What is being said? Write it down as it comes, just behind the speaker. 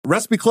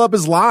Recipe Club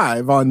is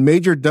live on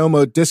Major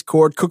Domo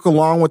Discord. Cook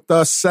along with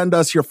us. Send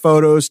us your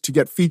photos to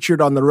get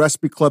featured on the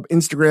Recipe Club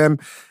Instagram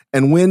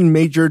and win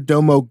Major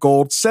Domo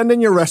Gold. Send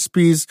in your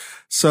recipes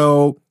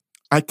so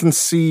I can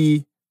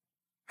see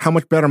how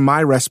much better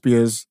my recipe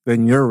is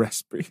than your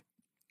recipe.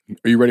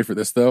 Are you ready for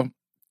this, though?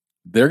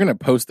 They're going to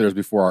post theirs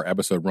before our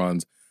episode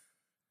runs.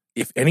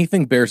 If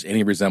anything bears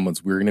any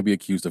resemblance, we're going to be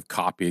accused of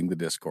copying the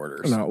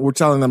Discorders. No, we're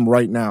telling them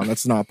right now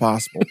that's not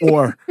possible.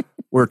 Or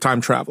we're time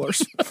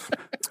travelers.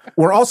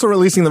 We're also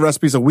releasing the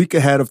recipes a week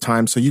ahead of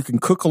time so you can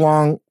cook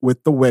along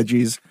with the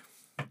wedgies.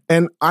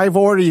 And I've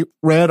already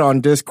read on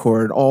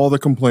Discord all the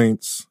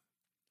complaints.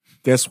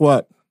 Guess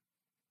what?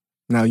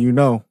 Now you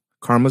know.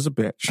 Karma's a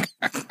bitch.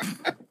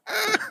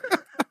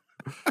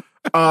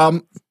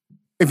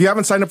 If you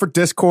haven't signed up for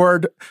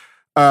Discord,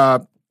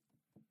 find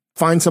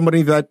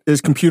somebody that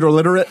is computer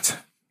literate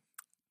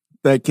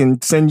that can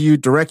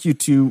direct you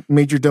to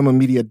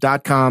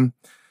majordomomedia.com.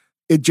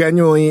 It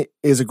genuinely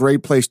is a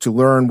great place to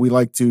learn. We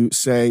like to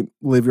say,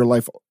 live your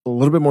life a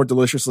little bit more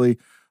deliciously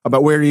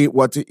about where to eat,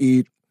 what to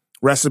eat,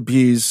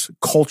 recipes,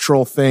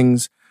 cultural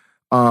things.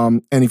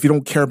 And if you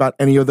don't care about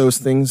any of those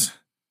things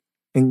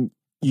and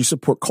you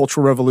support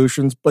cultural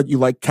revolutions, but you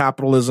like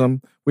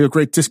capitalism, we have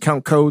great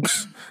discount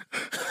codes.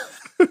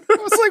 I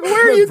was like,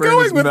 where are you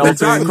going with We've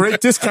got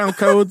great discount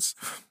codes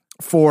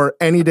for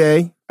any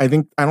day. I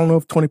don't know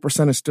if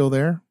 20% is still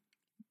there.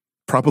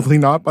 Probably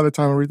not by the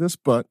time I read this,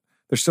 but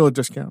there's still a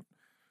discount.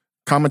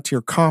 Commentier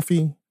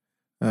coffee.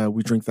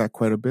 We drink that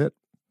quite a bit,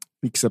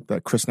 except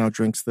that Chris now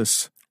drinks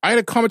this. I had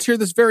a Commentier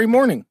this very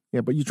morning.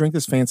 Yeah, but you drink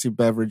this fancy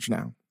beverage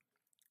now.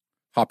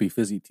 Hoppy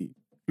fizzy tea.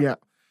 Yeah.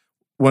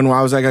 When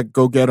I was like,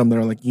 go get them,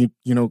 they're like, you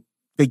know,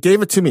 they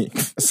gave it to me,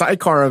 a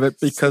sidecar of it,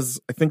 because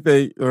I think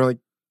they were like,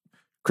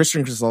 Chris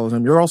drinks this all the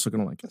time. You're also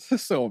going to like it. This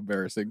is so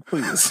embarrassing.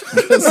 Please.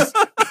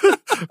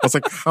 I was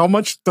like, how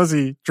much does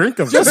he drink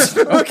of this?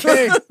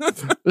 Okay.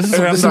 This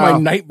is my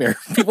nightmare.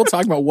 People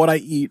talking about what I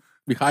eat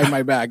behind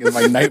my back is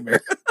my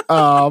nightmare.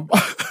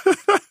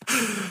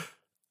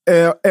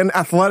 And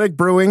Athletic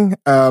Brewing,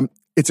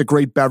 it's a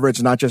great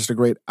beverage, not just a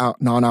great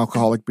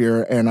non-alcoholic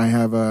beer. And I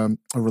have a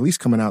release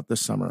coming out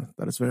this summer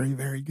that is very,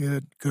 very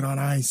good. Good on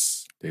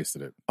ice.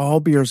 Tasted it. All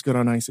beer is good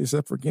on ice,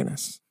 except for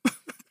Guinness.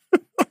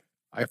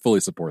 I fully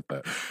support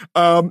that.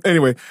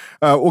 Anyway,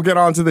 we'll get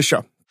on to the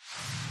show.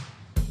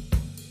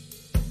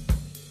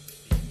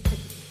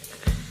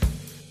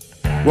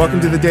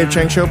 Welcome to the Dave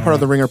Chang Show, part of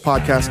the Ringer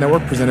Podcast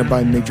Network, presented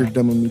by Major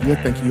Domo Media.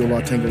 Thank you,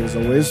 Yola Tango, as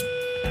always.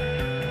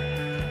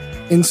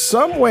 In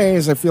some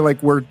ways, I feel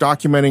like we're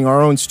documenting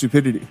our own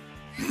stupidity,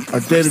 our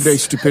day-to-day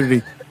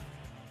stupidity.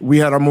 We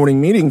had our morning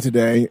meeting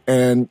today,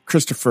 and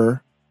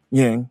Christopher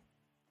Yang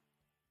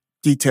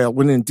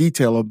went in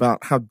detail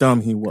about how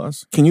dumb he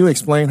was. Can you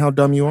explain how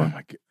dumb you are? Oh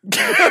my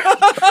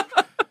God.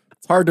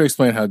 It's hard to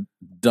explain how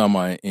dumb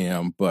I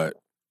am, but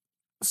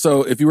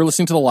so if you were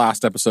listening to the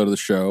last episode of the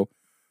show,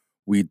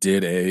 we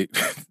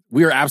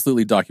are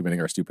absolutely documenting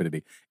our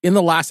stupidity. In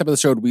the last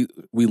episode,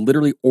 we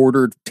literally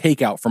ordered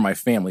takeout for my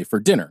family for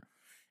dinner,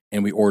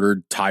 and we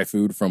ordered Thai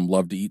food from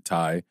Love to Eat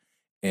Thai,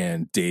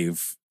 and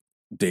Dave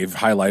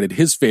highlighted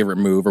his favorite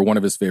move, or one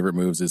of his favorite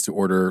moves, is to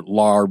order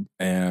larb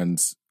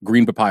and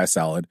green papaya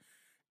salad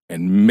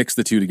and mix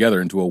the two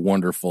together into a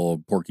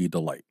wonderful porky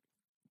delight.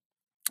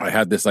 I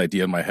had this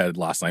idea in my head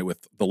last night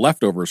with the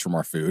leftovers from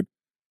our food.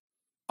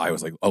 I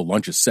was like, oh,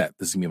 lunch is set.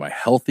 This is going to be my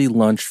healthy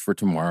lunch for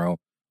tomorrow.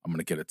 I'm going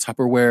to get a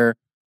Tupperware,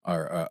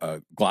 or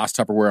a glass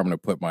Tupperware. I'm going to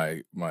put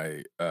my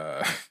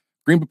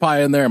green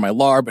papaya in there and my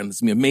larb, and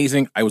it's going to be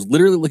amazing. I was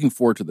literally looking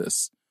forward to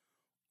this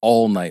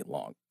all night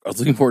long. I was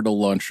looking forward to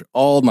lunch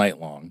all night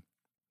long.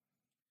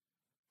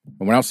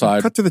 I went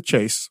outside. Cut to the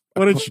chase.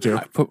 What did you do?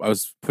 I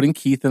was putting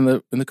Keith in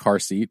the car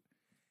seat,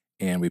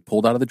 and we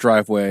pulled out of the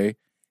driveway,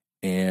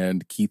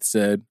 and Keith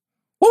said,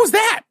 "What was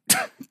that?"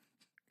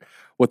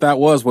 What that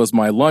was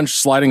my lunch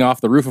sliding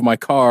off the roof of my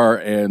car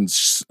and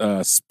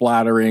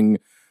splattering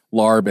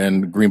larb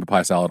and green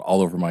papaya salad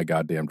all over my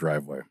goddamn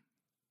driveway.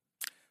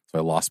 So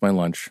I lost my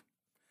lunch.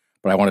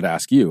 But I wanted to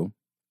ask you,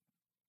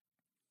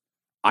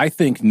 I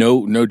think,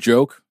 no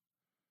joke,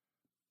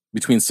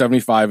 between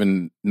 75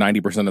 and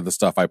 90% of the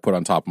stuff I put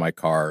on top of my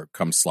car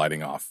comes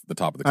sliding off the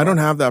top of the car. I don't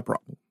have that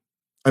problem.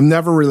 I've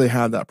never really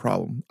had that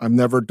problem. I've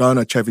never done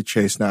a Chevy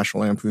Chase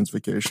National Lampoon's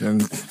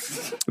Vacation,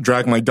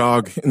 drag my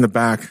dog in the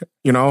back,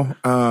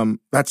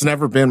 that's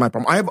never been my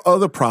problem. I have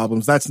other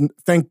problems. That's,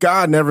 thank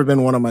God, never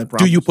been one of my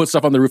problems. Do you put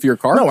stuff on the roof of your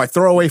car? No, I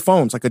throw away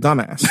phones like a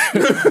dumbass.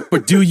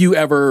 But do you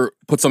ever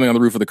put something on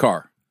the roof of the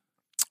car?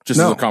 Just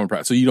No. as a common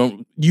practice. So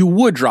you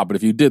would drop it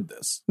if you did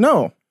this.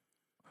 No.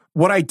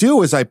 What I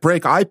do is I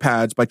break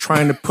iPads by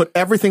trying to put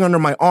everything under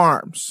my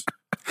arms.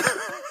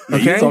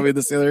 Okay? You told me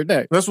this the other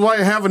day. That's why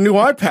I have a new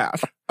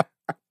iPad.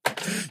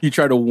 You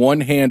tried a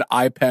one-hand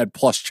iPad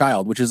plus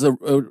child, which is a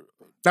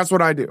That's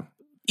what I do.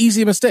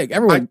 Easy mistake.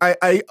 Everyone.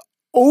 I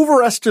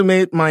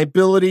overestimate my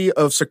ability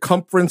of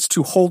circumference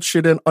to hold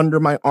shit in under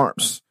my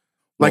arms.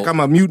 Like I'm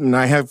a mutant.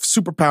 I have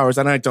superpowers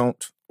and I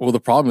don't. Well, the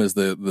problem is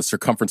the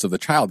circumference of the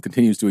child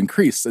continues to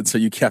increase, and so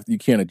you can't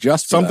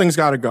adjust. Something's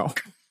got to go.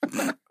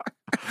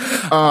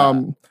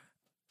 You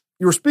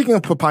were speaking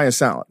of papaya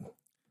salad.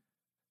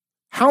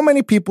 How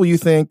many people you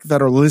think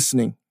that are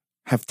listening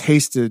have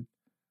tasted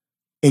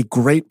a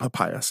great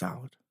papaya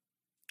salad?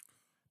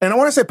 And I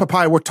want to say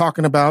papaya, we're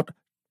talking about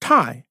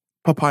Thai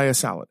papaya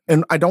salad.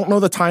 And I don't know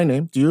the Thai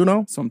name. Do you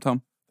know?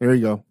 Sometime. There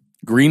you go.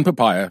 Green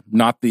papaya,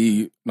 not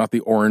the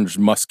orange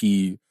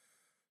musky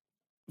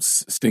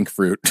stink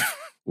fruit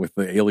with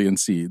the alien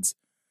seeds.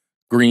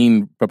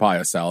 Green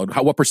papaya salad.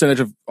 What percentage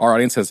of our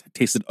audience has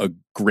tasted a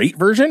great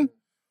version?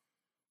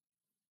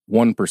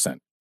 1%.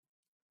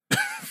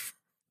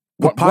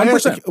 Papaya,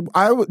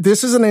 1%.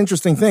 This is an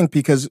interesting thing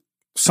because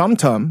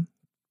sometimes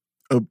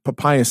a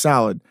papaya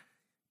salad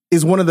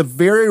is one of the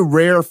very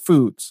rare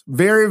foods.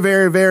 Very,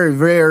 very, very,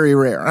 very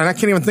rare. And I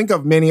can't even think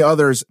of many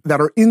others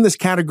that are in this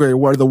category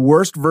where the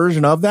worst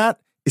version of that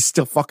is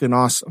still fucking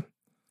awesome.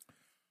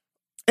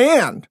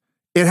 And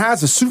it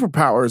has a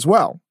superpower as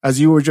well. As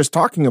you were just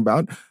talking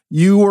about,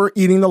 you were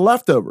eating the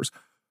leftovers.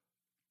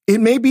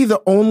 It may be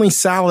the only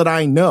salad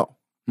I know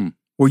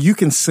where you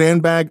can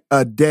sandbag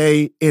a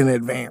day in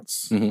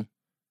advance. Mm-hmm.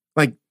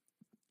 Like,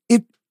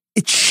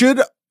 it should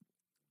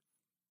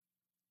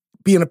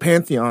be in a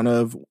pantheon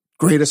of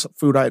greatest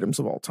food items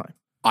of all time.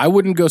 I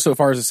wouldn't go so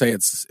far as to say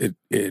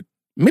it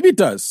maybe it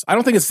does. I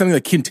don't think it's something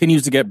that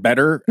continues to get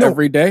better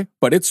every day,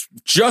 but it's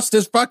just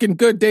as fucking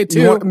good day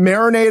two.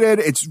 Marinated,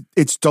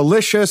 it's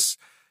delicious,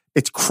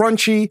 it's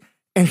crunchy,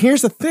 and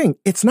here's the thing,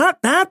 it's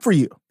not bad for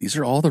you. These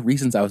are all the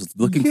reasons I was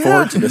looking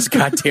forward to this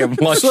goddamn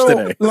lunch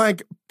today.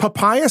 Like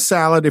papaya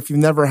salad, if you've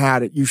never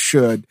had it, you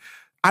should.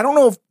 I don't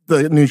know if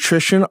the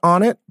nutrition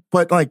on it,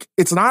 but like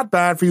it's not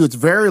bad for you. It's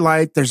very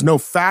light. There's no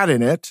fat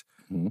in it.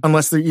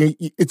 Unless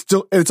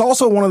it's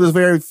also one of those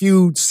very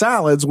few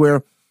salads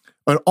where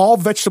an all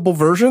vegetable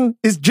version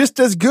is just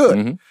as good.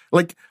 Mm-hmm.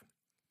 Like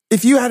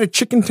if you added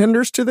chicken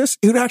tenders to this,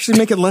 it would actually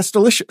make it less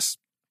delicious,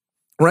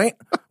 right?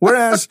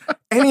 Whereas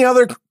any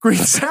other green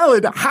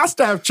salad has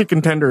to have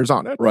chicken tenders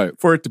on it, right,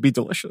 for it to be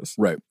delicious,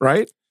 right.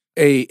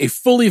 A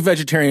fully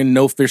vegetarian,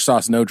 no fish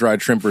sauce, no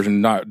dried shrimp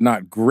version,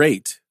 not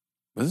great.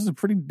 But this is a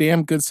pretty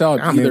damn good salad.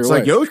 I mean, it's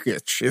like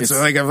Jokic. It's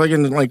like a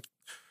fucking like.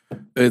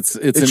 It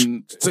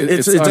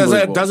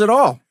does it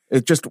all.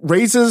 It just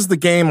raises the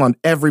game on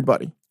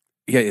everybody.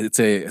 Yeah, it's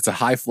a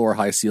high floor,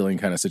 high ceiling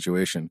kind of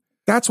situation.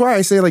 That's why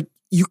I say like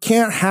you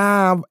can't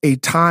have a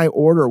Thai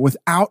order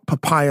without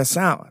papaya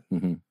salad.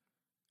 Mm-hmm.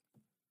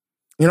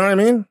 You know what I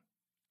mean?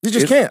 You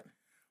just can't.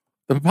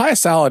 The papaya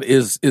salad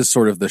is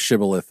sort of the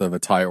shibboleth of a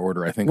Thai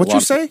order. I think. What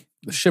you say?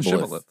 The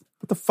shibboleth. What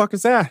the fuck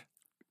is that?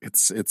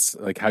 It's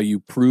like how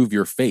you prove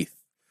your faith.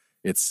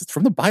 It's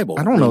from the Bible.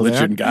 I don't know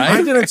religion, that. Guy.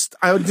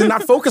 I did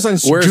not focus on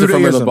Where Judaism. Is it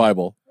from in the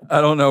Bible? I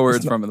don't know where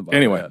it's from in the Bible.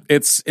 Anyway,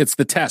 it's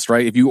the test,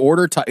 right? If you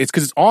order Thai, it's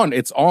because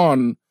it's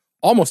on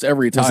almost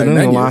every Thai menu. Was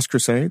it in the Last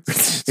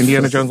Crusades?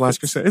 Indiana Jones' Last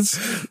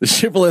Crusades? The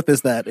shibboleth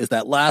is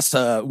that last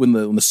when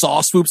the saw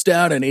swoops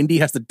down and Indy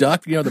has to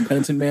duck. You know, the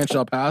penitent man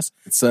shall pass.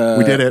 It's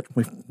we did it.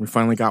 We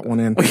finally got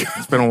one in.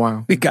 It's been a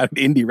while. We got an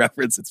Indy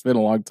reference. It's been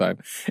a long time.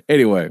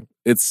 Anyway,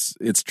 it's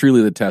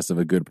truly the test of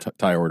a good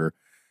Thai order.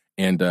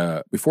 And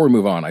before we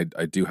move on, I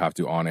do have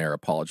to on air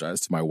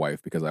apologize to my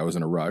wife because I was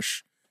in a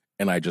rush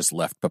and I just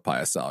left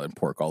papaya salad and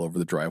pork all over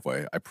the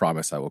driveway. I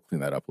promise I will clean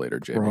that up later,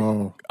 Jamie.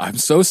 Bro. I'm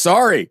so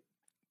sorry.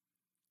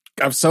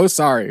 I'm so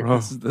sorry.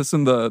 This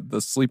and the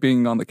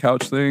sleeping on the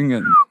couch thing,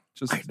 and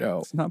just I know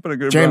it's not been a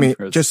good Jamie, run,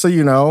 Chris. Just so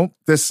you know,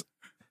 this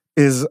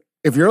is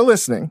if you're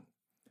listening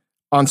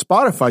on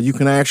Spotify, you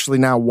can actually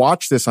now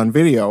watch this on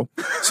video.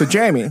 So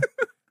Jamie.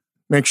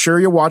 Make sure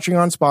you're listening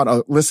on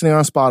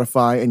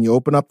Spotify, and you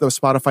open up the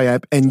Spotify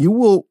app, and you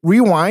will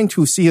rewind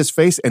to see his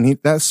face, and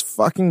that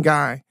fucking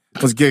guy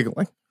was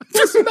giggling.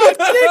 He's not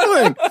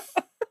giggling.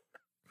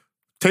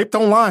 Tape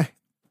don't lie.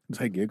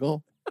 Did I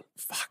giggle?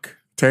 Fuck.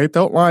 Tape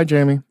don't lie,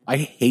 Jamie. I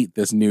hate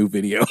this new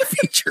video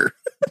feature.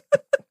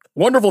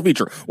 Wonderful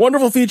feature.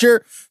 Wonderful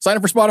feature. Sign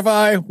up for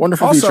Spotify.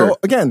 Wonderful feature. Also,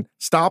 again,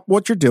 stop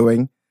what you're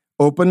doing,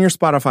 open your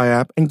Spotify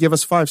app, and give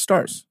us 5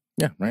 stars.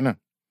 Yeah, right now.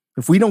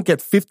 If we don't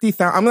get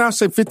 50,000, I'm going to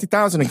say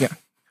 50,000 again.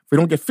 If we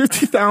don't get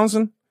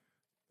 50,000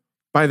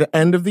 by the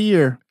end of the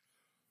year,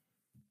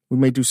 we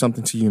may do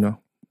something to Uno.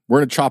 We're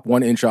going to chop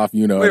 1 inch off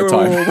Uno at a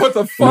time. Wait, what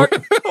the fuck?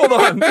 Hold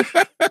on.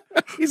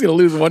 He's going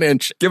to lose 1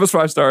 inch. Give us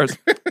 5 stars.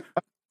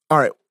 All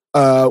right.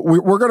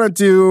 We're going to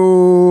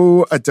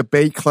do a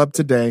debate club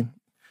today.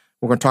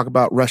 We're going to talk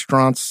about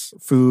restaurants,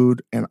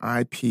 food, and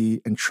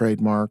IP and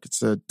trademark.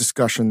 It's a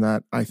discussion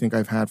that I think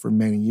I've had for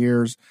many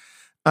years.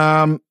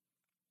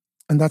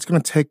 And that's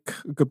going to take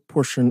a good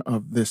portion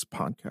of this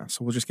podcast.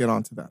 So we'll just get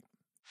on to that.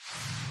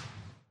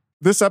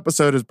 This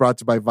episode is brought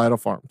to you by Vital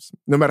Farms.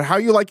 No matter how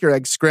you like your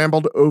eggs,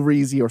 scrambled, over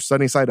easy, or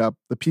sunny side up,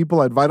 the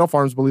people at Vital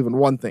Farms believe in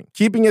one thing,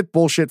 keeping it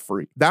bullshit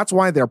free. That's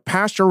why their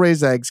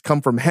pasture-raised eggs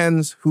come from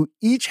hens who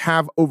each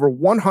have over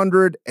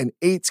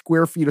 108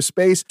 square feet of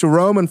space to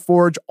roam and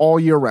forage all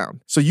year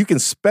round. So you can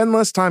spend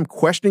less time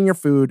questioning your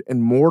food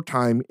and more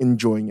time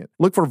enjoying it.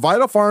 Look for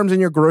Vital Farms in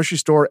your grocery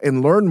store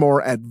and learn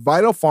more at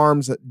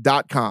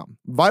vitalfarms.com.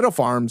 Vital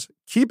Farms,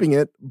 keeping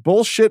it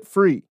bullshit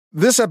free.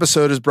 This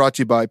episode is brought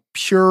to you by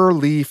Pure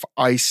Leaf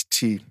Iced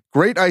Tea.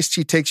 Great iced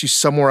tea takes you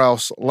somewhere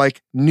else,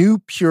 like new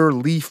Pure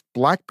Leaf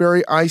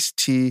Blackberry Iced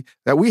Tea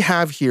that we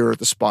have here at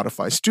the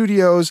Spotify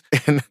studios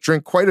and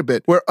drink quite a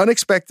bit, where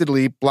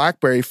unexpectedly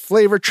blackberry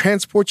flavor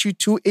transports you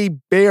to a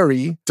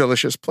berry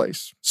delicious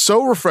place.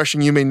 So refreshing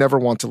you may never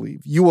want to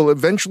leave. You will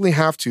eventually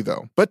have to,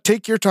 though. But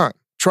take your time.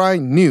 Try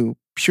new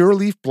Pure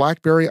Leaf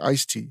Blackberry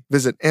Iced Tea.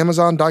 Visit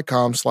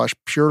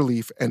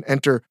Amazon.com/PureLeaf and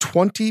enter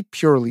 20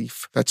 Pure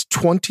Leaf. That's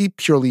 20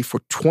 Pure Leaf for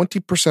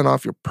 20%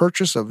 off your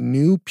purchase of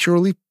new Pure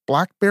Leaf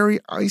Blackberry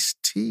Iced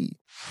Tea.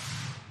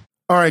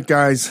 All right,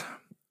 guys.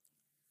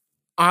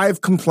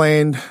 I've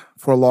complained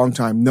for a long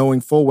time, knowing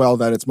full well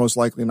that it's most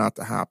likely not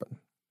to happen.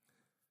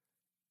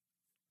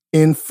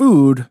 In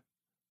food,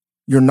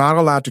 you're not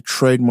allowed to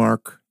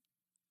trademark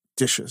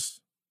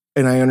dishes.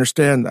 And I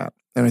understand that.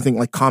 And I think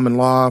like common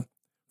law,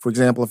 for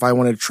example, if I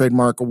wanted to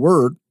trademark a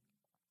word,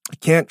 I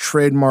can't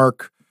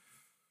trademark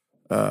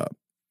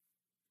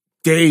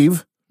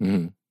Dave,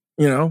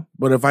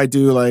 but if I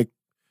do like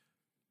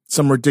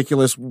some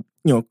ridiculous,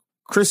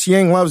 Chris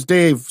Yang loves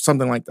Dave,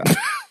 something like that.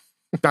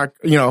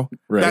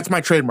 Right. That's my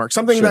trademark.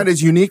 Something that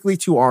is uniquely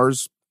to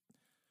ours.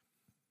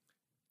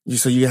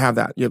 So you have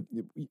that.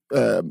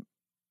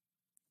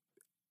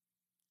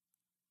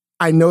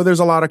 I know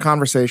there's a lot of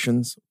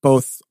conversations,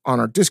 both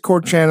on our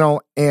Discord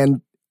channel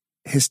and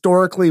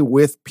historically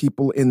with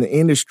people in the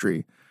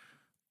industry,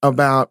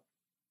 about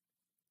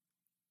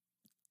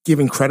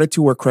giving credit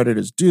to where credit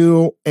is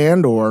due,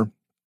 and or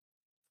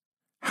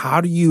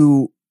how do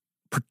you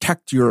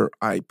protect your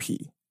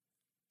IP?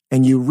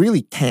 And you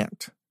really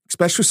can't,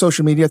 especially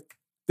social media.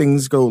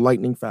 Things go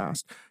lightning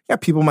fast. Yeah,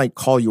 people might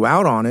call you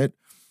out on it,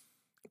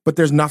 but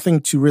there's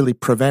nothing to really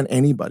prevent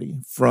anybody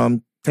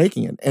from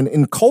taking it. And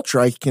in culture,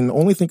 I can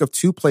only think of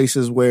two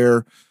places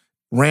where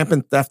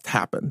rampant theft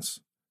happens: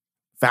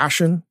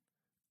 fashion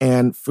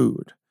and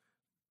food.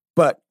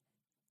 But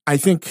I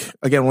think,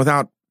 again,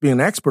 without being an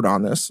expert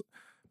on this,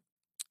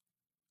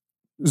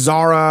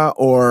 Zara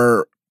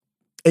or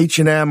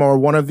H&M or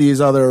one of these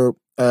other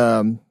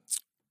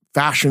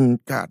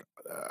fashion,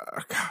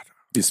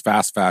 these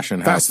fast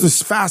fashion houses.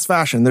 This fast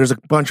fashion. There's a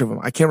bunch of them.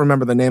 I can't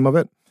remember the name of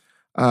it.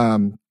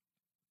 Where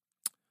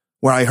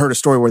I heard a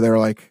story where they were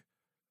like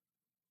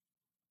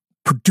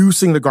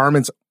producing the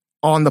garments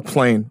on the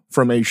plane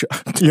from Asia.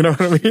 You know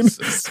what I mean?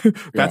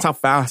 That's how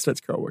fast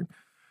it's going.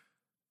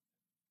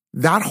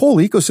 That whole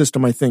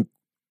ecosystem, I think,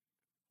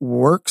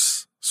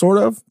 works sort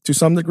of to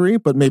some degree,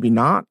 but maybe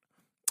not.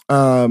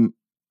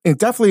 It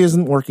definitely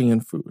isn't working in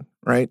food,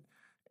 right?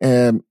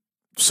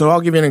 So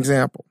I'll give you an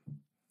example.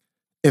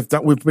 If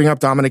that, we bring up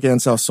Dominic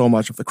Ansel so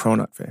much of the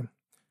Cronut fame.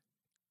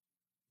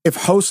 If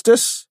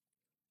Hostess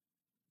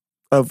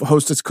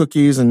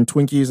cookies and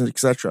Twinkies and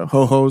etc.,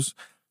 Ho-Hos,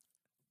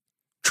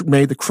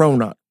 made the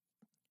Cronut,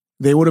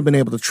 they would have been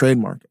able to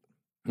trademark it.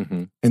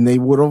 Mm-hmm. And they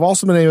would have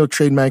also been able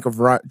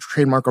to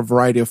trademark a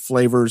variety of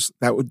flavors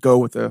that would go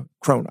with the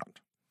Cronut.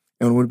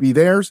 And it would be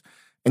theirs,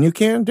 and you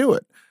can't do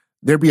it.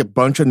 There'd be a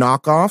bunch of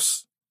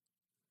knockoffs,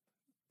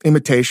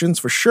 imitations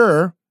for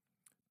sure.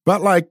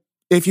 But like,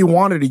 if you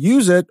wanted to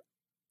use it,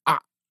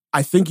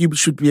 I think you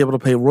should be able to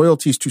pay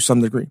royalties to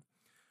some degree.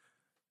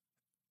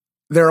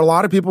 There are a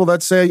lot of people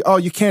that say, oh,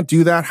 you can't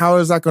do that. How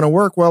is that going to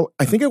work? Well,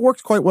 I think it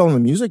works quite well in the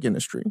music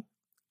industry.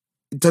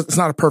 It's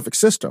not a perfect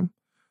system.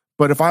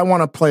 But if I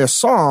want to play a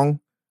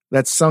song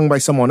that's sung by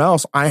someone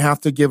else, I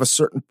have to give a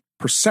certain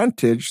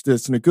percentage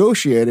that's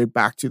negotiated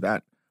back to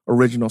that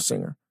original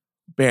singer,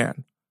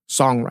 band,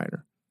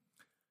 songwriter.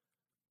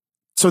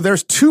 So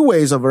there's two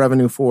ways of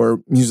revenue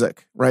for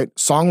music, right?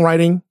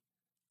 Songwriting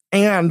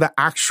and the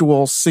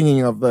actual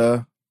singing of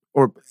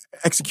or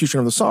execution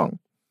of the song.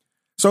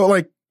 So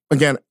like,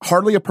 again,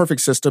 hardly a perfect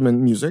system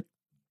in music,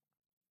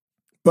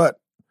 but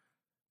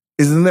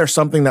isn't there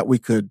something that we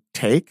could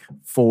take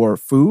for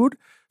food?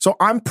 So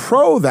I'm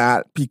pro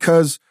that,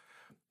 because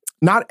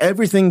not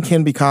everything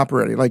can be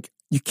copyrighted. Like,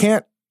 you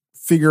can't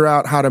figure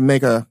out how to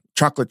make a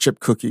chocolate chip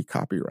cookie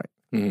copyright.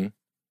 Mm-hmm.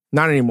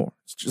 Not anymore.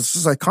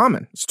 It's like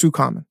common. It's too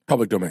common.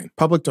 Public domain.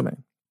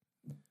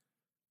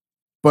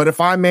 But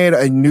if I made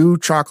a new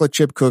chocolate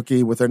chip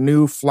cookie with a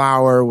new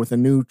flour, with a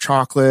new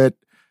chocolate,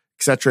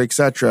 et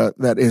cetera,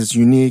 that is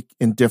unique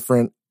and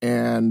different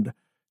and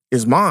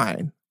is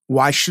mine,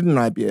 why shouldn't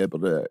I be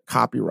able to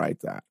copyright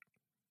that?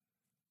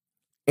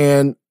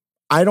 And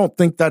I don't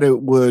think that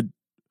it would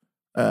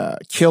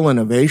kill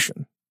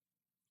innovation.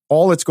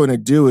 All it's going to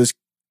do is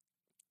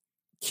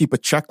keep a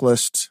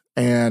checklist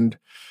and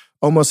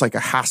almost like a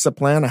HACCP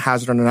plan, a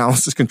hazard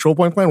analysis control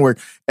point plan, where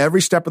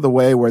every step of the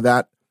way where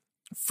that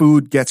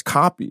food gets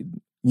copied,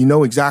 you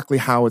know exactly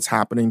how it's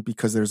happening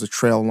because there's a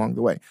trail along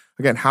the way.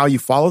 Again, how you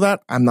follow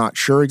that, I'm not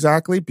sure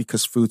exactly,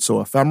 because food's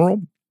so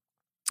ephemeral.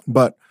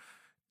 But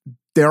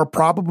there are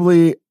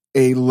probably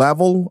a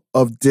level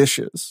of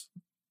dishes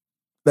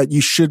that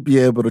you should be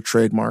able to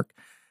trademark.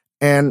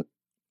 And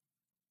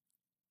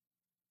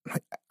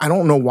I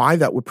don't know why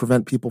that would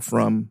prevent people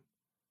from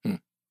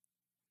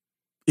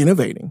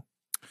innovating.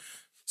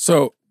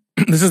 So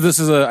this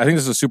is I think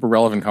this is a super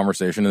relevant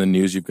conversation in the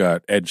news. You've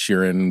got Ed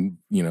Sheeran,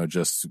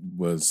 just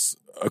was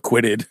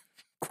acquitted,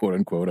 quote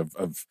unquote,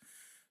 of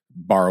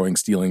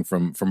stealing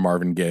from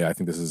Marvin Gaye. I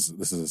think this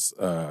is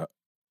a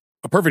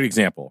perfect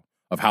example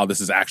of how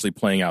this is actually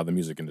playing out in the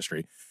music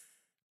industry.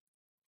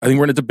 I think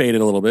we're going to debate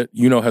it a little bit.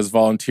 Has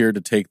volunteered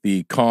to take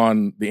the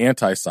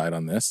anti side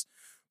on this.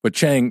 But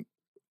Chang,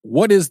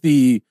 what is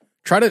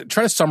try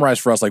to summarize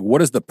for us, like,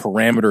 what is the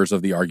parameters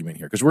of the argument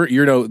here? Because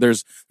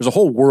there's a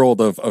whole world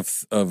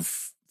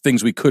of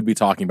things we could be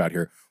talking about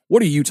here.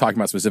 What are you talking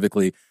about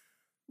specifically?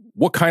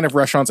 What kind of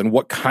restaurants and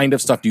what kind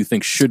of stuff do you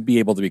think should be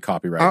able to be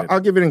copyrighted?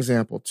 I'll give you an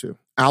example too.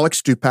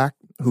 Alex Stupak,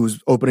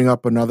 who's opening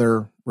up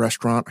another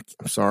restaurant.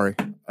 I'm sorry,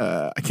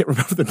 I can't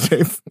remember the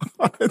name.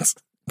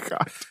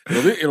 God.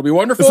 It'll be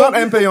wonderful. It's not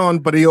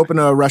Empeon, but he opened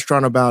a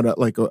restaurant about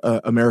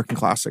American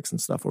classics and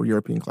stuff, or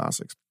European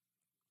classics.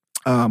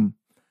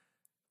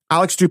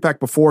 Alex Stupak,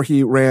 before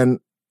he ran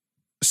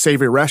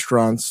Savory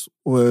Restaurants,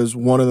 was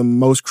one of the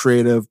most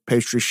creative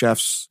pastry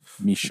chefs.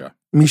 Misha.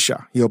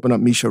 He opened up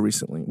Misha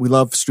recently. We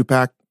love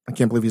Stupak. I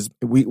can't believe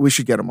we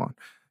should get him on.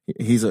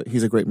 He's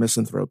a great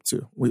misanthrope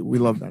too. We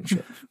love that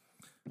shit.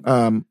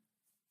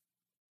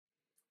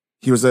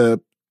 He was a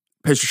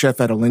pastry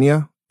chef at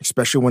Alinea,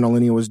 especially when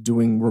Alinea was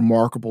doing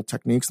remarkable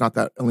techniques. Not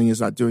that Alinea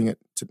is not doing it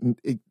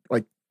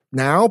like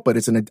now, but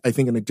it's I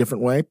think in a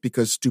different way,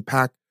 because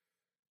Stupak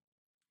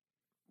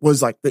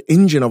was like the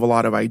engine of a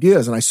lot of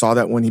ideas. And I saw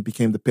that when he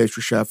became the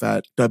pastry chef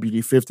at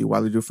WD50,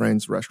 Wiley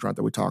Dufresne's restaurant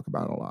that we talk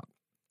about a lot.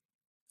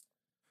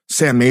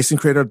 Sam Mason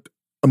created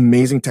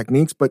amazing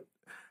techniques, but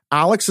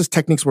Alex's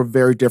techniques were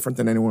very different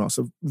than anyone else.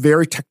 So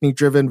very technique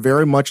driven,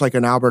 very much like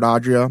an Albert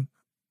Adria.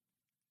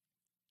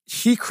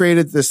 He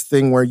created this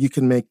thing where you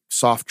can make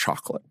soft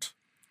chocolate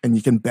and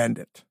you can bend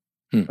it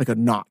like a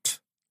knot.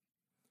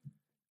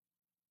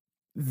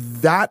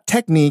 That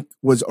technique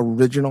was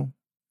original.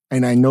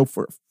 And I know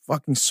for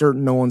fucking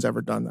certain no one's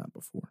ever done that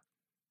before.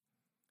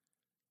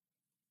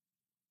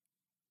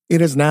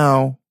 It is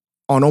now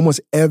on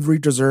almost every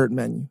dessert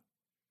menu.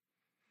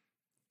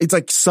 It's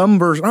like some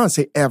version, I don't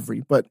say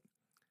every, but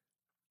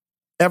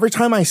every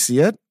time I see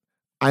it,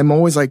 I'm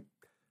always like,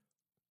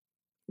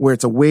 where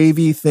it's a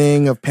wavy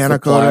thing of panna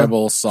cotta,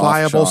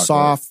 pliable,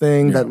 soft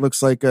thing that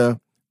looks like a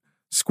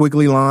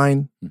squiggly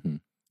line. Mm-hmm.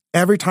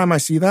 Every time I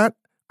see that,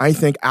 I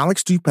think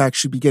Alex Stupak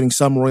should be getting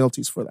some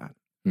royalties for that.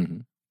 Mm-hmm.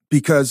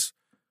 Because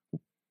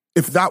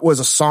if that was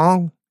a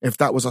song, if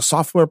that was a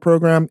software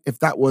program, if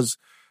that was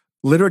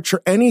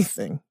literature,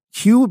 anything,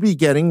 he would be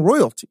getting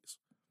royalties.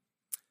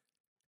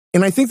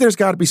 And I think there's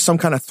got to be some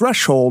kind of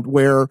threshold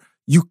where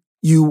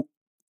you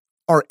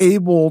are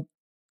able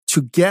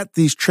to get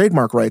these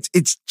trademark rights.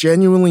 It's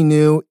genuinely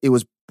new. It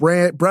was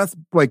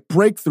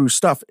breakthrough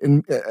stuff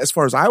as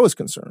far as I was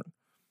concerned.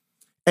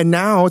 And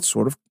now it's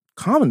sort of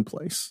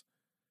commonplace.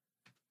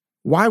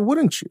 Why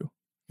wouldn't you?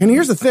 And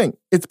here's the thing.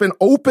 It's been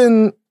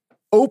open,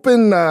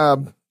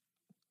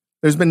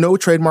 there's been no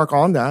trademark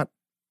on that.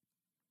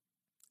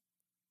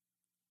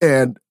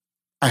 And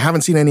I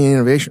haven't seen any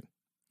innovation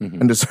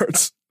in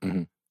desserts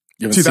to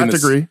that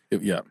degree.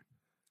 Yeah.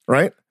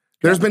 Right?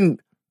 There's been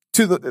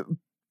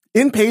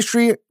in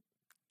pastry,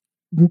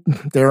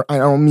 I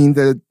don't mean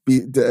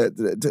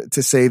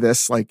to say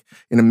this like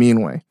in a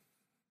mean way.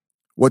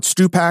 What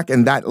Stupak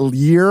and that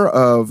year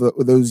of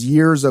those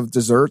years of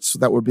desserts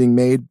that were being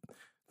made,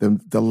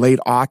 the late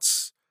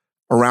aughts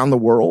around the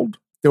world,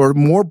 there were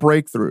more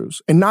breakthroughs,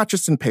 and not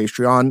just in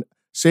pastry, on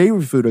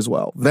savory food as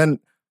well, than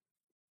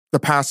the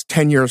past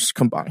 10 years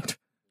combined,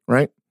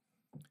 right?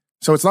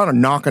 So it's not a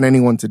knock on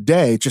anyone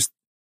today, just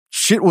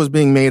shit was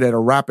being made at a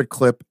rapid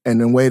clip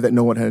and in a way that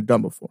no one had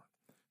done before.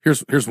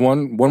 Here's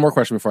one more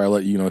question before I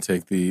let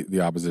take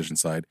the opposition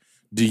side.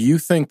 Do you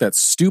think that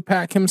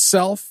Stupak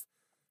himself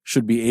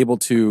should be able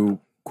to,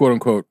 quote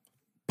unquote,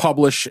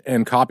 publish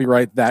and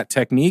copyright that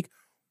technique,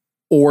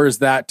 or is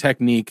that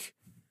technique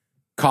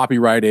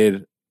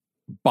copyrighted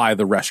by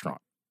the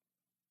restaurant?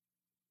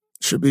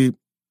 Should be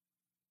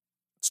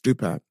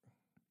Stupak.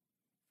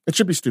 It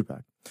should be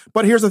Stupak.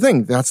 But here's the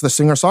thing: that's the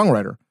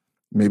singer-songwriter.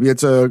 Maybe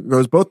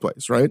goes both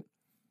ways, right?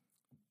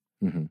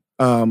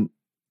 Mm-hmm.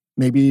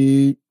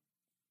 Maybe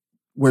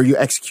where you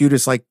execute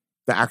is like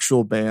the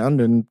actual band,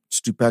 and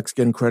Stupak's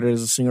getting credit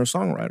as a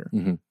singer-songwriter.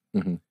 Mm-hmm.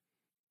 Mm-hmm.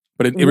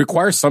 But it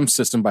requires some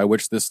system by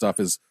which this stuff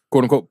is,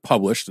 quote unquote,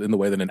 published in the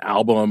way that an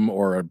album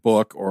or a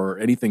book or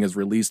anything is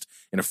released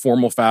in a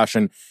formal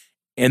fashion.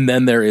 And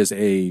then there is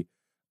a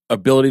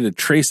ability to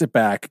trace it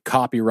back,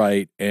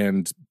 copyright,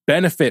 and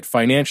benefit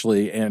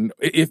financially, and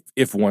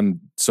if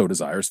one so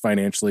desires,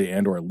 financially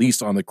and or at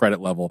least on the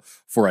credit level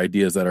for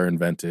ideas that are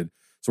invented.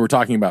 So we're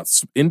talking about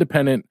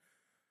independent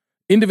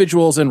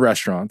individuals and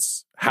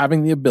restaurants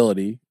having the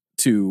ability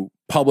to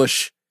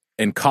publish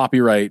and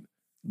copyright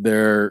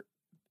their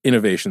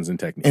innovations and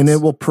techniques. And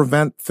it will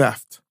prevent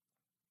theft.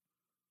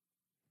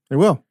 It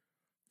will.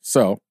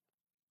 So,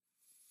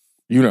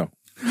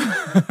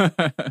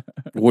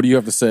 what do you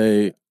have to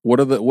say?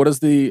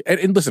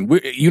 And listen,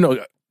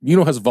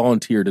 has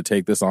volunteered to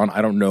take this on.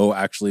 I don't know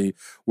actually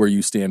where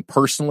you stand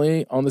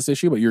personally on this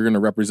issue, but you're going to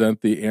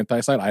represent the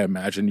anti-side. I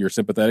imagine you're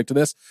sympathetic to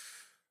this.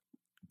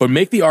 But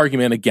make the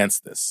argument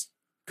against this,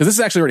 because this is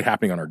actually already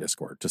happening on our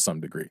Discord to some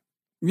degree.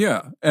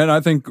 Yeah, and I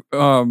think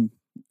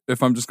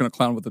if I'm just going to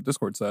clown what the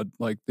Discord said,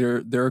 like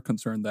they're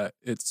concerned that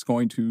it's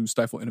going to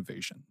stifle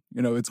innovation.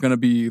 It's going to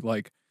be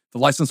like the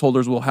license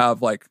holders will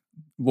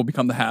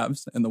become the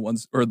haves, and the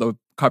ones, or the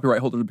copyright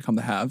holders will become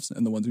the haves,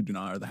 and the ones who do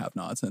not are the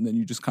have-nots. And then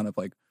you just kind of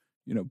like,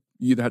 you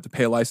either have to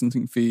pay a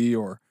licensing fee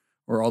or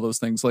all those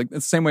things. Like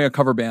it's the same way a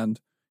cover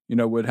band,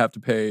 would have to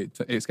pay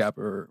to ASCAP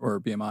or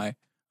BMI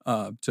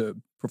to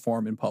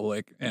perform in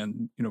public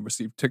and,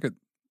 receive ticket,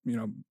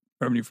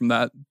 revenue from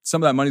that.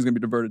 Some of that money is going to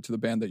be diverted to the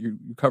band that you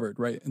covered,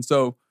 right? And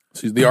so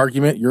your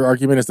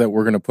argument is that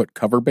we're going to put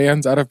cover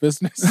bands out of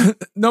business?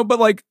 No, but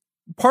like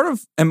part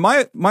of, and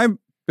my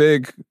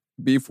big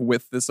beef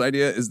with this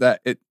idea is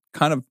that it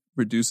kind of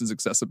reduces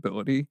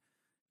accessibility,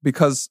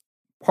 because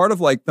part of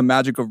like the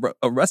magic of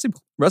a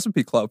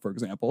recipe club, for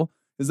example,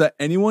 is that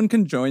anyone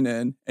can join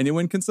in,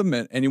 anyone can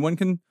submit,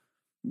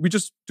 we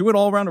just do it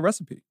all around a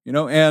recipe,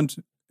 and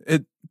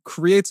it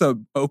creates a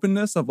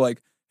openness of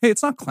like, hey,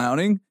 it's not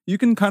clowning. You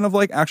can kind of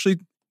like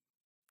actually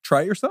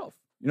try it yourself,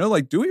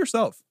 like do it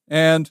yourself.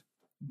 And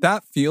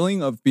that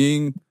feeling of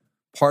being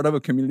part of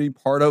a community,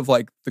 part of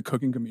like the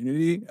cooking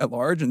community at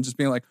large, and just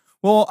being like,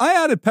 well, I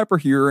added pepper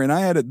here and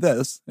I added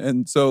this.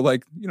 And so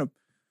like,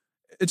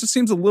 it just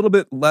seems a little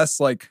bit less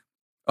like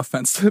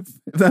offensive,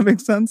 if that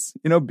makes sense,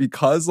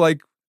 because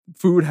like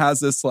food has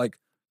this like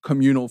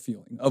communal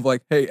feeling of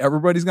like, hey,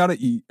 everybody's got to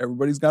eat,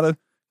 everybody's got to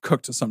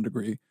cook to some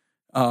degree,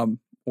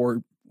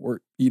 or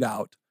eat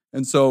out.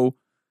 And so,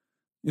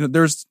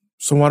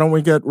 So why don't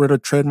we get rid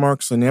of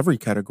trademarks in every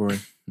category?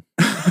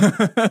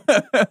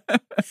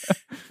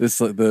 This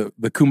the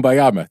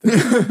kumbaya method.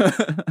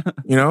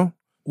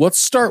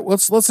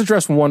 Let's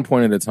address one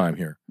point at a time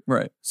here.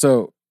 Right.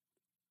 So,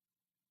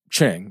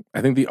 Cheng,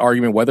 I think the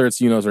argument, whether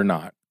it's or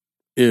not,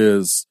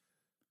 is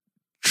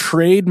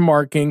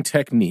trademarking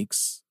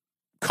techniques,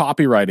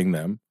 copywriting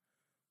them,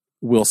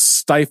 will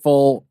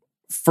stifle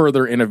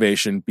further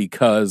innovation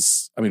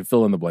because,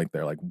 fill in the blank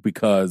there,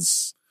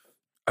 because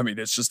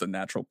it's just a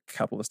natural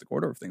capitalistic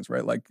order of things,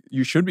 right? Like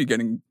you should be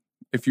getting,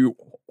 if you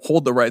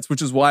hold the rights,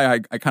 which is why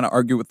I kind of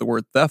argue with the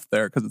word theft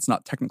there, because it's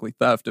not technically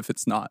theft if it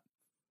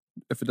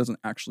doesn't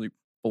actually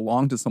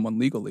belong to someone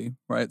legally,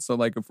 right? So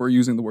like if we're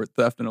using the word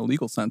theft in a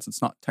legal sense,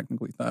 it's not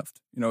technically theft.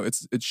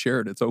 It's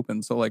shared, it's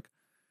open. So like,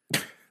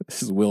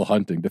 this is Will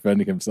Hunting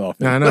defending himself.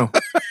 Yeah, I know.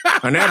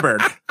 An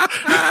airbird.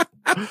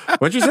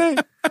 What'd you say?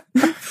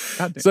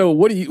 So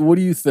what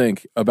do you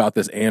think about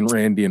this Ayn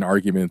Randian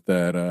argument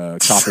that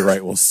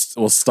copyright will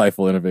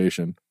stifle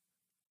innovation?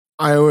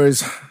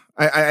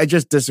 I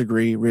just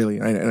disagree, really,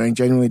 and I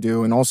genuinely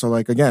do. And also,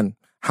 like, again,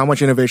 how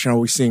much innovation are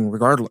we seeing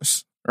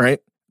regardless, right?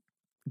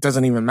 It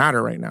doesn't even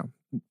matter right now.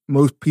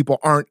 Most people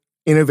aren't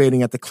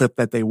innovating at the clip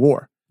that they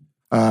were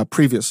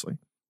previously.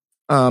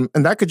 And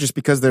that could just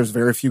because there's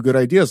very few good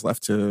ideas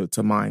left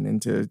to mine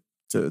and to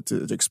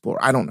explore.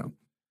 I don't know.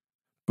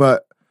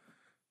 But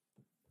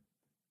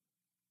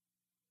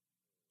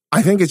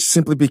I think it's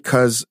simply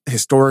because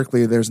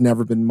historically there's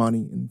never been money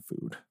in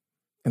food.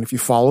 And if you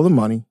follow the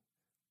money,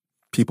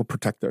 people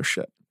protect their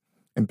shit.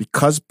 And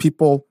because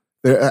people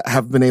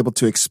have been able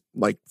to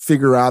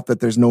figure out that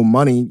there's no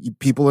money,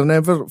 people have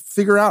never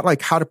figure out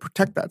like how to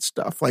protect that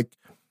stuff. Like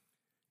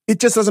it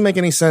just doesn't make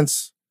any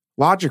sense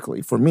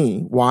logically for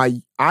me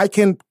why I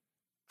can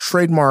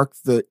trademark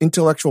the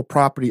intellectual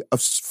property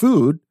of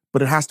food,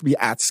 but it has to be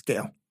at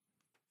scale.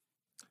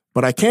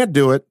 But I can't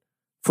do it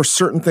for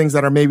certain things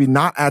that are maybe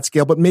not at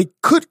scale, but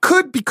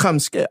could become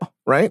scale,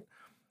 right?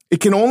 It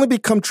can only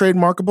become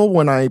trademarkable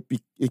when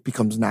it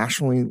becomes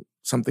nationally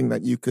something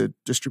that you could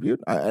distribute.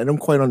 I don't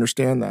quite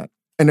understand that.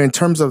 And in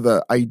terms of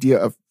the idea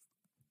of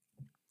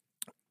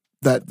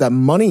that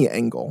money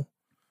angle,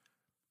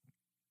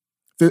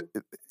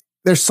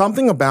 there's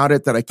something about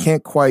it that I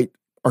can't quite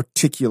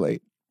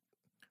articulate,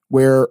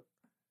 where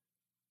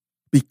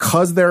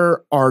because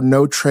there are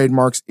no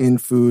trademarks in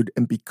food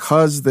and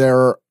because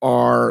there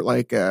are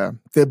the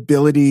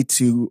ability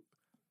to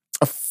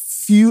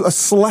a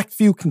select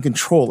few can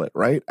control it,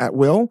 right, at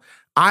will.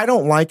 I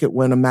don't like it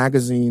when a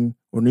magazine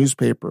or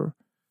newspaper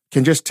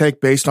can just take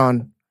based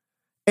on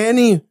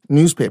any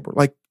newspaper.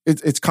 Like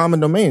it's common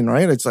domain,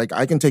 right? It's like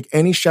I can take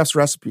any chef's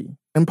recipe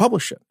and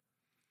publish it.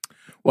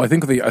 Well, I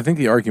think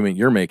the argument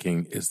you're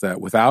making is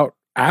that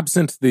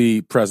absent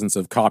the presence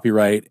of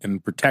copyright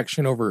and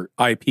protection over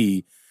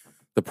IP,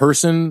 the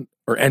person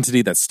or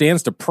entity that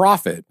stands to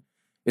profit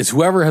is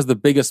whoever has the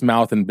biggest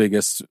mouth and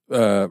biggest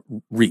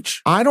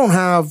reach. I don't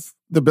have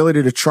the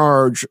ability to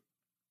charge,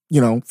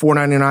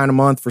 $4.99 a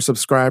month for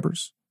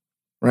subscribers,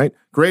 right?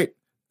 Great.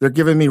 They're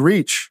giving me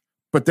reach,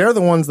 but they're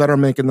the ones that are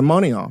making the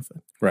money off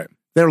it. Right.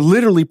 They're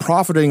literally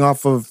profiting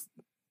off of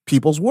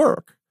people's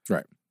work.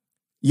 Right.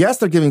 Yes,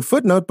 they're giving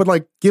footnote,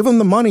 but give them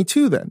the money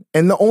too then.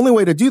 And the only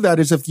way to do that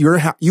is if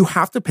you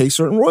have to pay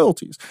certain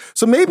royalties.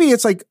 So maybe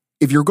it's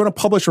if you're going to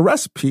publish a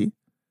recipe,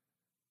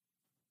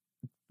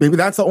 maybe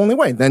that's the only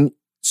way. Then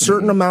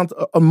certain amount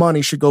of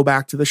money should go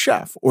back to the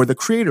chef or the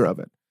creator of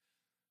it.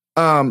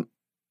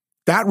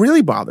 That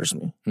really bothers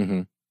me.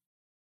 Mm-hmm.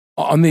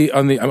 On the,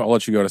 I'll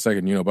let you go in a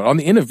second, but on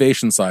the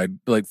innovation side,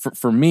 like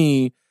for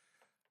me,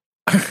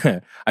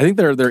 I think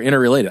they're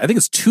interrelated. I think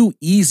it's too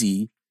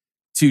easy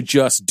to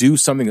just do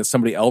something that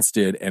somebody else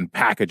did and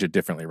package it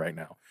differently right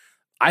now.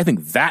 I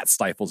think that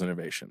stifles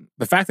innovation.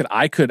 The fact that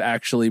I could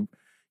actually,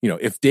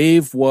 if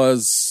Dave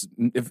is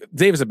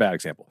a bad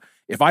example.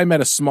 If I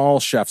met a small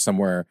chef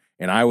somewhere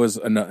and I was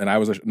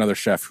another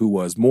chef who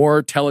was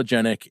more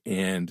telegenic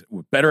and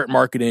better at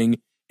marketing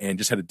and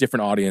just had a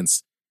different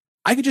audience,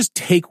 I could just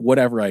take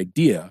whatever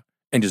idea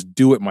and just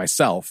do it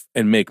myself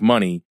and make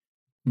money,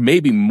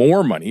 maybe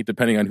more money,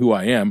 depending on who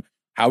I am,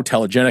 how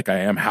telegenic I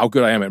am, how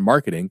good I am at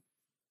marketing.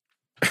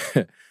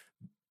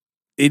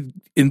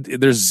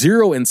 There's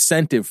zero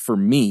incentive for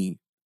me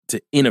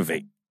to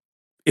innovate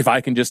if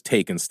I can just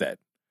take instead.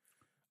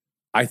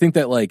 I think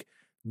that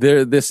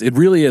it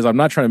really is. I'm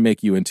not trying to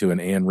make you into an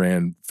Ayn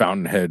Rand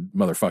fountainhead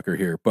motherfucker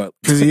here, but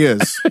because he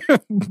is.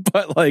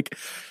 But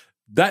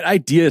that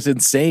idea is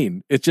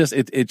insane. It's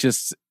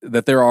just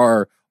that there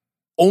are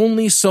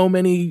only so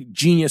many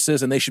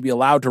geniuses and they should be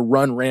allowed to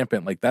run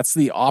rampant. That's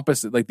the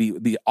opposite.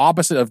 The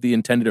opposite of the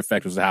intended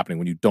effect was happening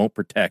when you don't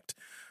protect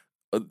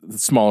the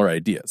smaller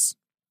ideas.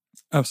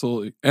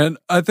 Absolutely. And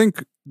I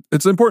think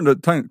it's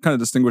important to kind of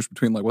distinguish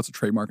between what's a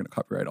trademark and a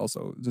copyright.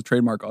 Also, the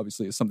trademark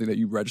obviously is something that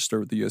you register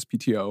with the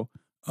USPTO.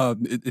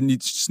 It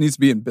just needs to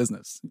be in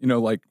business,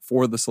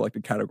 for the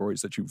selected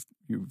categories that you've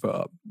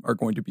are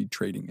going to be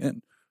trading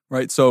in,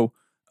 right? So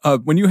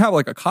when you have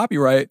a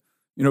copyright,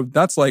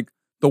 that's the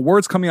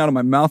words coming out of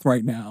my mouth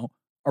right now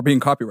are being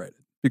copyrighted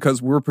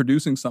because we're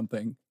producing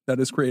something that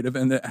is creative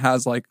and that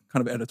has kind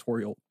of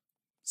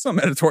some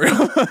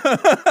editorial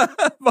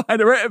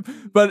behind it, right?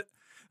 But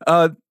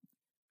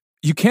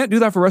you can't do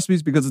that for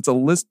recipes because it's a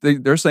list.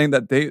 They're saying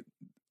that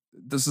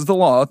this is the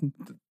law.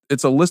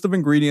 It's a list of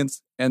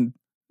ingredients and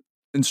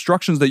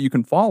instructions that you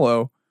can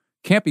follow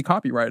can't be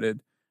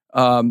copyrighted.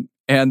 And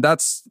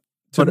that's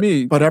to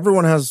me. But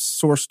everyone has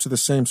source to the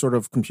same sort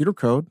of computer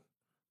code,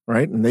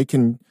 right? And they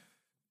can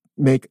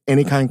make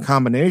any kind of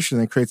combination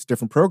that creates a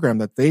different program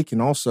that they can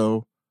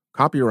also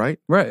copyright.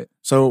 Right.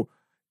 So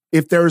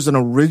if there's an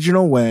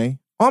original way,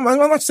 I'm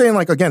not saying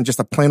again, just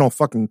a plain old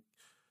fucking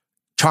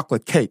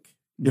chocolate cake.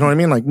 You know what I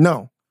mean?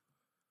 No.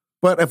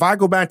 But if I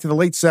go back to the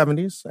late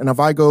 70s and if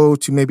I go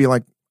to maybe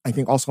I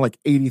think also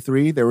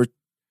 83, there were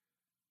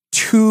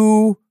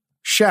 2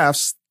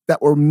 chefs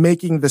that were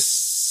making the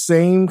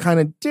same kind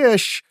of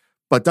dish,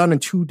 but done in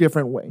 2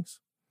 different ways.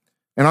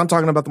 And I'm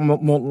talking about the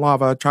molten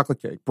lava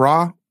chocolate cake.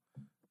 Bras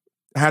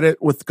had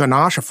it with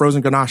ganache, a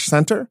frozen ganache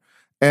center.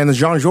 And the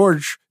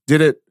Jean-Georges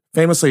did it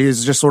famously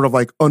is just sort of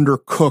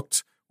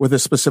undercooked with a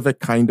specific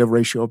kind of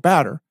ratio of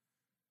batter.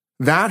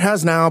 That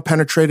has now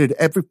penetrated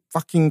every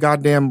fucking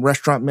goddamn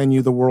restaurant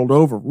menu the world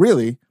over.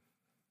 Really,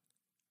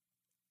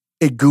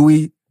 a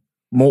gooey,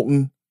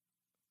 molten,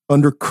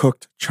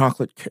 undercooked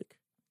chocolate cake.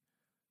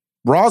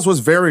 Bras was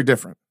very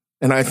different,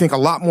 and I think a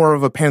lot more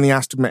of a pain in the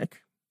ass to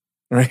make,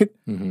 right?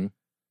 Mm-hmm.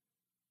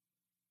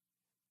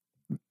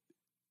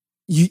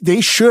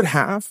 They should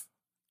have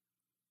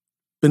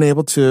been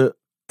able to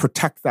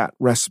protect that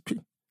recipe.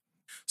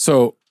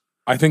 So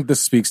I think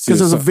this speaks to... Because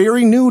there's a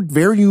very new,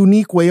 very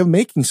unique way of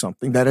making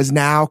something that is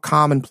now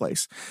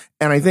commonplace.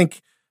 And I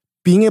think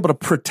being able to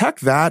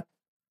protect that,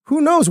 who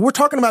knows? We're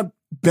talking about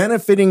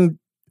benefiting...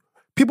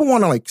 People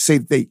want to say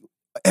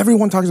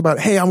everyone talks about,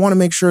 hey, I want to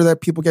make sure that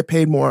people get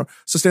paid more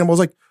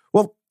sustainable. It's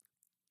well,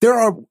 there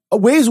are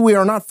ways we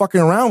are not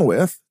fucking around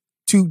with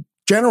to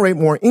generate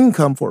more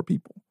income for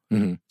people.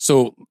 Mm-hmm.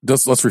 So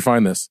let's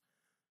refine this.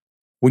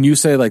 When you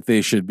say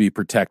they should be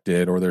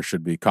protected or there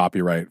should be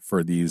copyright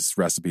for these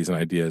recipes and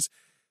ideas,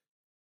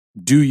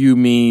 do you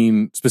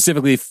mean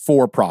specifically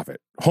for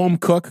profit? Home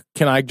cook,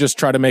 can I just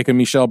try to make a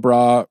Michel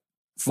Bras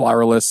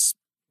flourless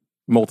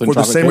molten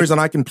chocolate cake? For the same reason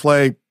I can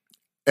play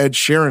Ed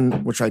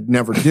Sheeran, which I'd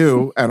never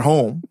do at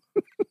home.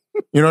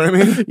 You know what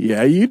I mean?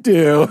 Yeah, you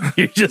do.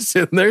 You're just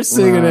sitting there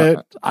singing it.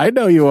 I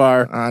know you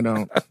are. I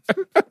don't.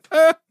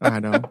 I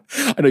know.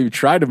 I know you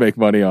tried to make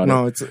money on it.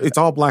 No, it's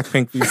all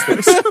Blackpink these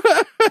days.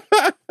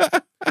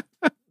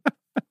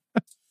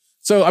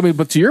 So,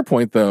 but to your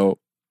point, though,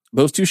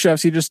 those 2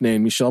 chefs you just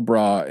named, Michel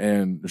Bras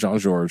and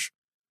Jean-Georges,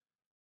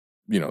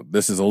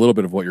 this is a little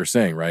bit of what you're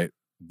saying, right?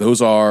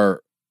 Those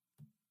are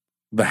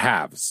the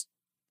haves.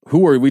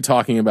 Who are we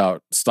talking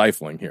about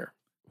stifling here?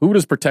 Who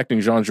is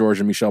protecting Jean-Georges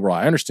and Michel Bras?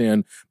 I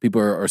understand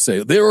people are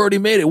saying, they already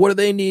made it. What do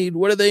they need?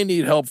 What do they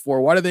need help for?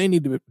 Why do they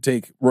need to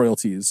take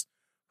royalties?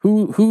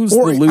 Who's the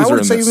loser I would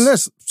in say this? even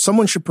this.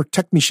 Someone should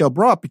protect Michel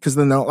Bras because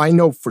then I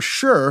know for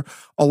sure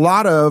a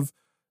lot of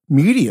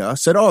media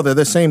said, oh, they're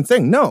the same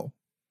thing. No.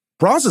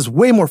 Bras is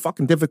way more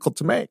fucking difficult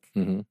to make.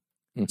 Mm-hmm.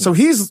 Mm-hmm. So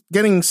he's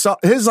getting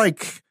his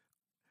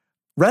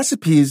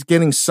recipes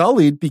getting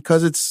sullied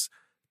because it's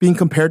being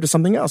compared to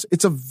something else.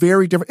 It's a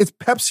very different, it's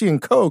Pepsi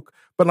and Coke,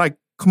 but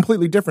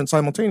completely different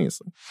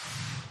simultaneously.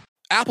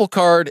 Apple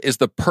Card is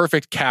the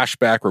perfect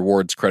cashback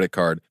rewards credit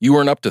card. You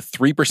earn up to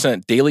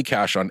 3% daily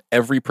cash on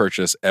every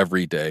purchase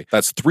every day.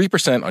 That's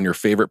 3% on your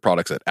favorite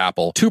products at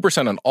Apple,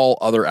 2% on all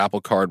other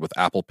Apple Card with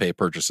Apple Pay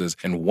purchases,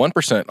 and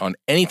 1% on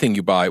anything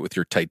you buy with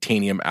your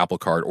titanium Apple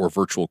Card or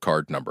virtual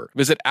card number.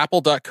 Visit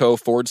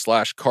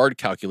apple.co/card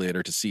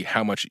calculator to see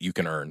how much you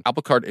can earn.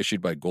 Apple Card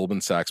issued by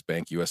Goldman Sachs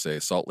Bank USA,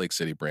 Salt Lake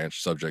City branch,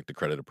 subject to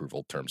credit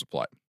approval. Terms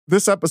apply.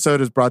 This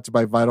episode is brought to you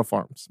by Vital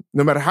Farms.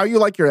 No matter how you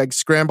like your eggs,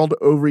 scrambled,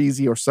 over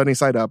easy, or sunny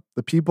side up,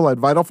 the people at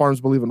Vital Farms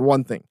believe in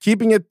one thing: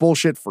 keeping it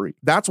bullshit free.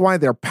 That's why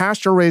their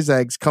pasture-raised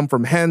eggs come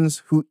from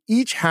hens who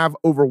each have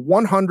over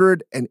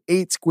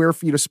 108 square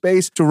feet of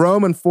space to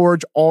roam and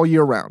forage all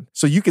year round.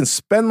 So you can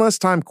spend less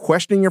time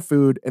questioning your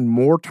food and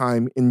more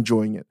time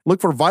enjoying it. Look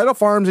for Vital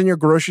Farms in your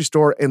grocery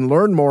store and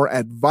learn more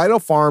at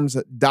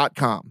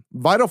vitalfarms.com.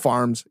 Vital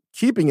Farms,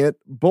 keeping it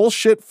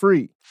bullshit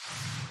free.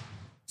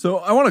 So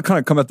I want to kind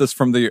of come at this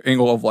from the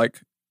angle of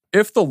like,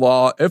 if the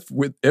law,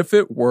 if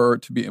it were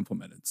to be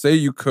implemented, say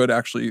you could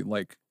actually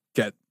like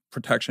get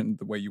protection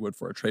the way you would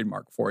for a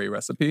trademark for a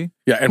recipe.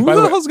 Yeah, and who by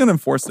the way, hell's going to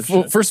enforce this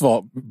shit? First of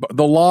all,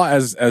 the law,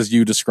 as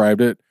you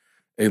described it,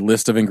 a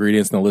list of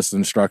ingredients and a list of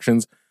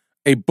instructions.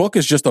 A book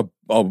is just a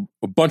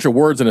bunch of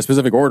words in a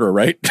specific order,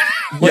 right?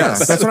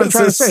 Yes, that's what I'm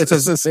trying to say. It's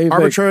as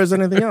arbitrary as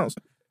anything else.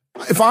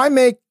 If I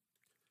make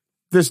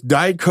this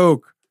Diet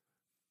Coke,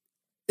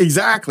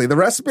 exactly, the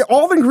recipe,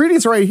 all the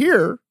ingredients are right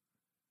here.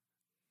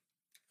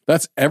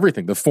 That's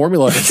everything. The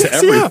formula is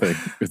everything.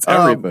 Yeah. It's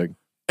everything.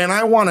 And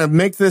I want to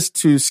make this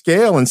to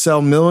scale and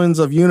sell millions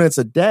of units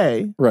a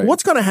day. Right.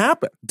 What's going to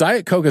happen?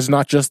 Diet Coke is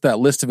not just that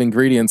list of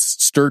ingredients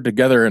stirred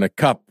together in a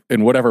cup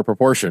in whatever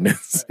proportion.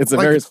 It's a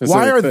very specific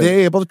Why are thing.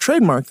 they able to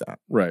trademark that?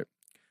 Right.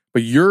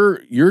 But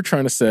you're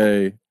trying to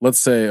say, let's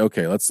say,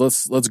 okay, let's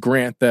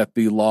grant that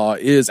the law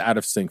is out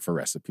of sync for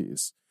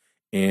recipes.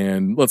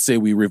 And let's say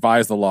we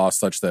revise the law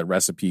such that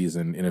recipes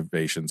and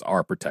innovations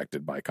are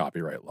protected by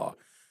copyright law.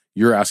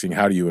 You're asking,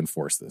 how do you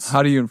enforce this?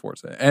 How do you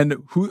enforce it? And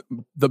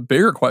the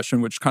bigger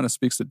question, which kind of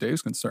speaks to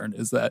Dave's concern,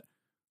 is that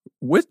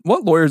what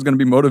lawyer is going to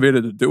be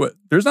motivated to do it?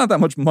 There's not that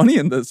much money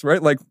in this,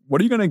 right? Like,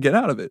 what are you going to get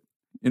out of it?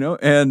 You know,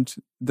 and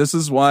this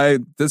is why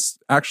this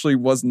actually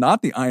was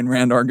not the Ayn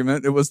Rand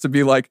argument. It was to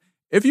be like,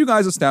 if you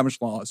guys establish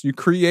laws, you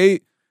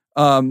create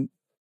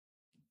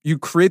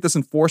this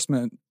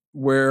enforcement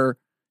where,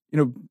 you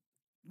know,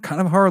 kind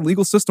of how our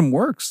legal system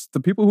works. The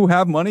people who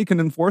have money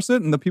can enforce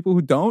it, and the people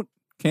who don't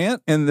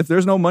can't. And if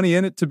there's no money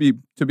in it to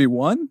be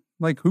won,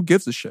 like, who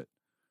gives a shit?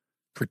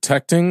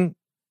 Protecting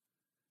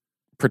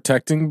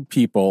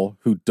people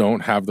who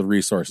don't have the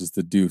resources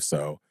to do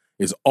so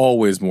is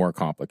always more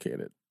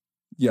complicated.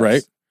 Yes.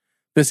 Right?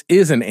 This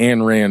is an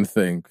Ayn Rand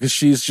thing, because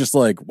she's just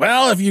like,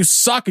 well, if you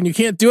suck and you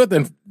can't do it,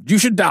 then you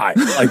should die.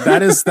 Like,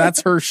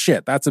 that's her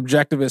shit. That's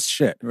objectivist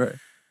shit. Right.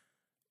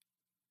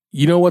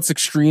 You know what's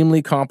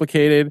extremely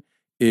complicated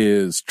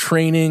is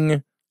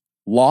training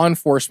law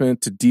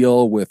enforcement to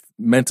deal with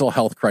mental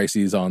health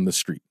crises on the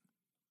street.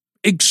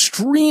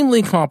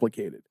 Extremely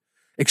complicated.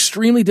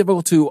 Extremely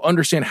difficult to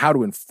understand how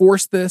to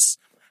enforce this,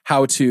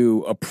 how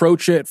to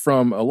approach it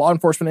from a law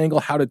enforcement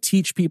angle, how to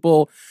teach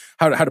people,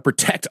 how to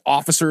protect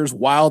officers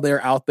while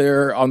they're out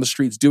there on the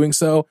streets doing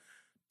so.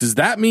 Does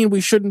that mean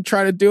we shouldn't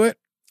try to do it?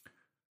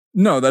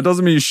 No, that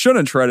doesn't mean you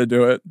shouldn't try to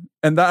do it.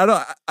 And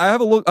I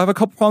have a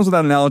couple problems with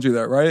that analogy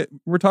there, right?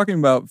 We're talking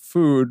about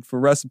food for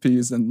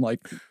recipes and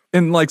like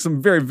in like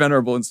some very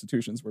venerable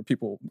institutions where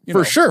people,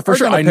 for sure.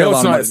 I know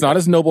it's not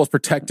as noble as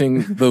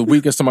protecting the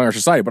weakest among our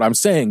society, but I'm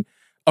saying,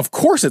 of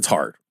course it's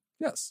hard.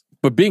 Yes.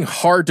 But being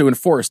hard to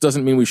enforce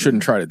doesn't mean we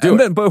shouldn't try to do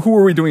it. But who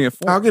are we doing it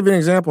for? I'll give you an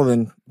example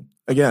then.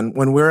 Again,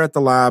 when we were at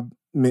the lab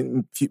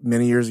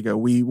many years ago,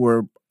 we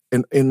were,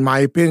 in my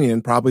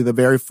opinion, probably the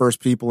very first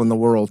people in the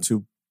world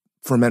to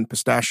ferment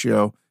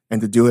pistachio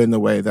and to do it in the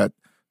way that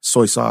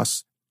soy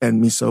sauce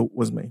and miso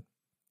was made.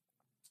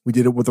 We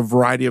did it with a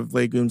variety of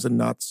legumes and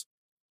nuts.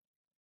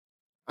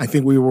 I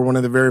think we were one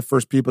of the very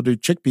first people to do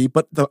chickpea,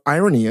 but the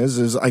irony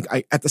is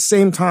I at the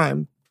same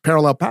time,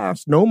 parallel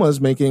paths, Noma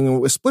is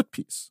making a split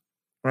peas,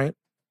 right?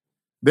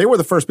 They were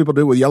the first people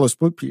to do it with yellow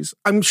split peas.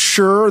 I'm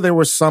sure there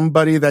was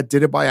somebody that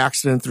did it by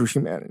accident through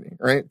humanity,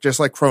 right? Just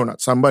like cronut.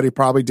 Somebody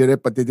probably did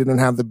it, but they didn't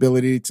have the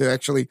ability to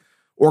actually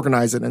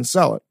organize it and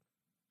sell it.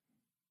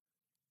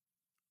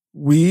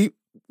 We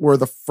were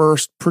the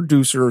first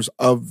producers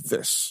of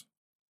this.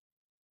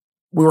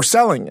 We were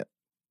selling it.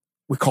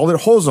 We called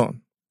it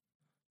Hozon.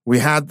 We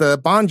had the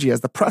banji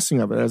as the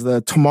pressing of it, as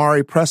the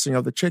tamari pressing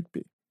of the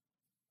chickpea.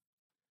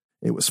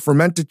 It was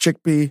fermented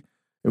chickpea.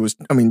 It was,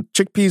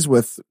 chickpeas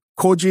with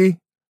koji.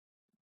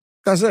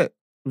 That's it.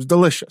 It was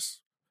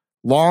delicious.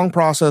 Long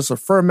process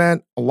of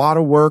ferment, a lot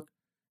of work.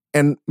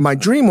 And my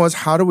dream was,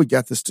 how do we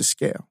get this to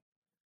scale?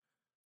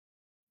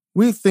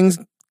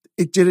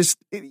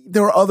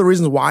 There were other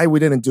reasons why we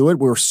didn't do it.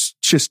 We were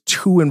just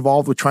too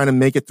involved with trying to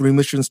make it 3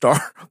 Michelin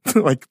star,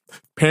 like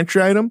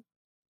pantry item.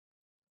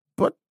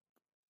 But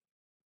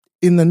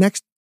in the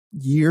next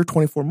year,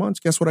 24 months,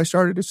 guess what I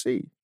started to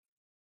see?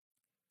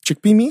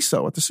 Chickpea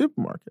miso at the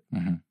supermarket.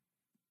 Mm-hmm.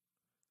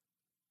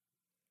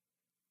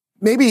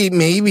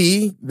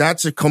 maybe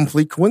that's a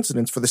complete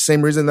coincidence for the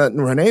same reason that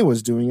Rene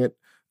was doing it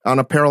on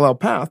a parallel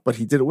path, but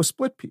he did it with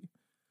split pea.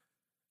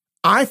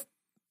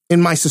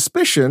 In my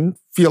suspicion,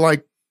 feel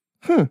like,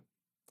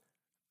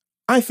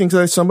 I think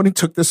that somebody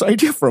took this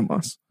idea from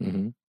us.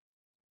 Mm-hmm.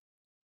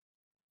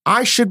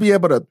 I should be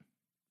able to,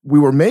 we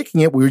were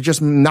making it, we were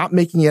just not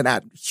making it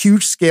at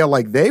huge scale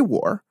like they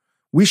were.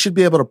 We should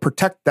be able to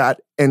protect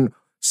that and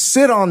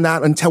sit on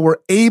that until we're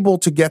able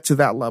to get to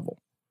that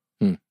level.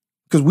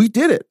 Because we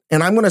did it.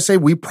 And I'm going to say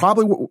we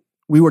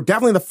were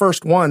definitely the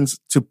first ones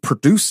to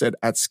produce it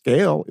at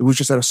scale. It was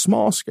just at a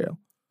small scale.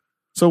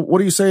 So what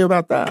do you say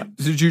about that?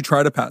 Did you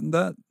try to patent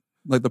that?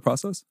 Like the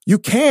process? You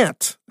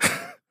can't.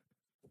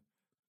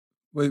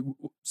 Wait,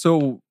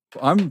 so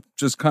I'm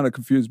just kind of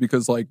confused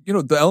because, like, you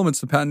know, the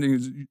elements of patenting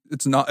is,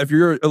 it's not, if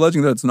you're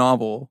alleging that it's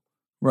novel,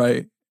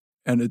 right,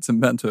 and it's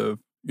inventive,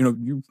 you know,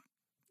 you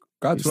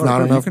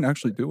can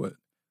actually do it.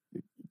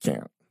 You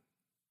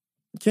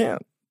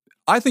can't.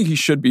 I think he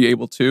should be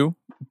able to,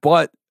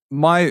 but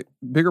my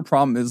bigger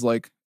problem is,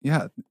 like,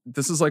 yeah,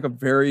 this is like a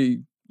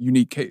very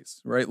unique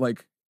case, right?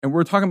 Like, and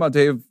we're talking about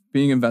Dave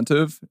being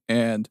inventive,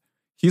 and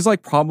he's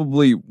like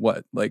probably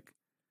what, like,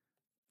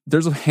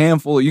 there's a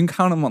handful, you can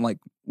count them on like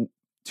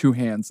two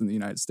hands in the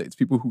United States,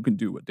 people who can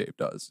do what Dave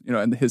does, you know,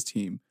 and his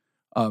team,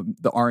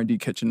 the R&D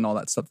kitchen and all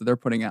that stuff that they're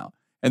putting out.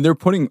 And they're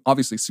putting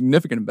obviously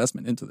significant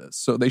investment into this.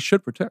 So they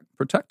should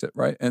protect it,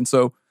 right? And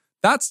so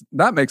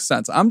that makes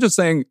sense. I'm just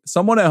saying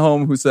someone at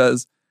home who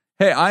says,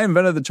 hey, I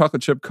invented the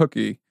chocolate chip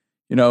cookie,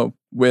 you know,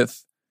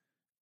 with,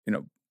 you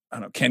know, I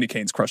don't know, candy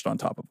canes crushed on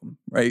top of them,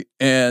 right?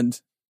 And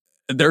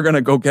they're going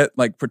to go get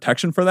like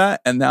protection for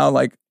that. And now,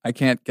 like, I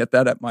can't get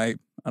that at my,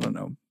 I don't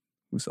know,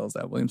 who sells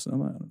that? Williams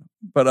Sonoma? I don't know.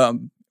 But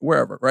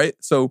wherever, right?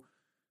 So,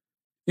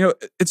 you know,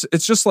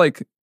 it's just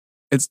like,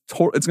 it's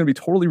going to be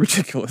totally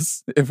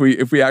ridiculous if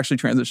we actually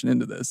transition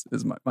into this,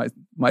 is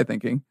my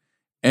thinking.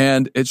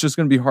 And it's just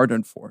going to be hard to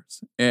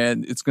enforce.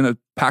 And it's going to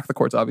pack the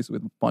courts, obviously,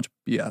 with a bunch of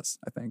BS,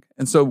 I think.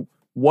 And so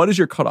what is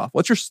your cutoff?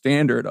 What's your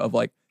standard of,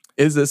 like,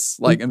 is this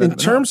like in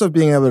terms of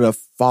being able to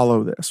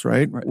follow this,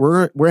 right?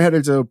 We're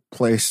headed to a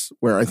place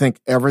where I think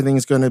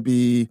everything's going to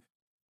be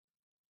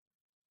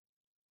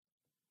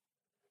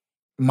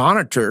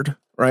monitored,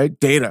 right?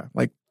 Data,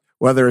 like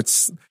whether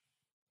it's,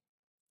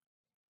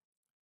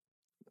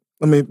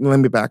 let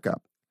me back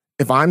up.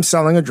 If I'm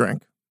selling a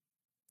drink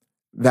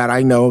that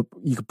I know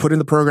you could put in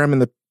the program in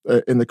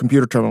the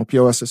computer terminal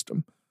POS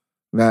system,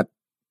 that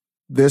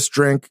this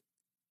drink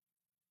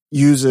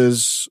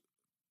uses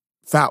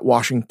fat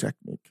washing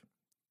technique.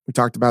 We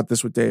talked about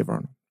this with Dave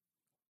Arnold.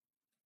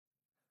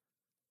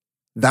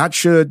 That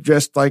should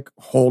just like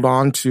hold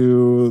on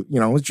to, you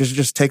know,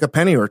 just take a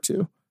penny or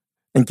two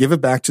and give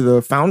it back to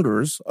the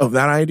founders of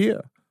that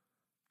idea.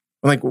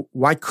 Like,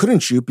 why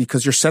couldn't you?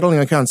 Because you're settling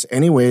accounts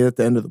anyway at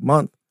the end of the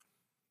month.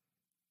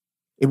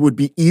 It would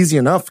be easy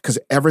enough because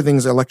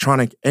everything's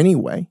electronic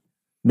anyway.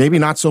 Maybe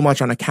not so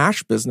much on a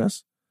cash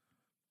business,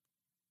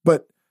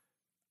 but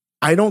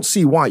I don't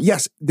see why.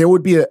 Yes, there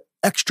would be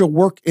extra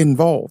work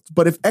involved,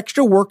 but if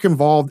extra work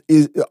involved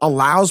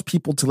allows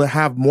people to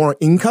have more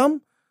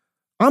income,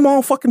 I'm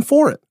all fucking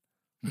for it.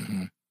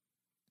 Mm-hmm.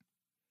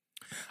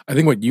 I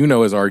think what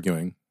is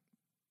arguing,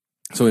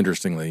 so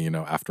interestingly, you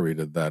know, after we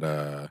did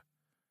that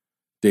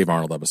Dave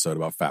Arnold episode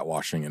about fat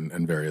washing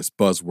and various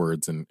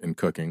buzzwords in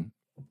cooking,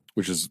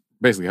 which is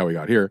basically how we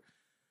got here,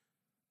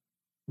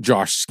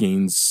 Josh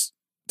Skeens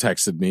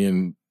texted me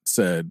and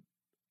said,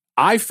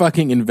 I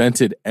fucking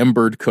invented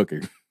embered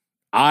cooking.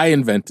 I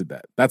invented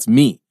that. That's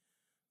me.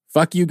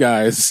 Fuck you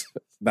guys.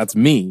 That's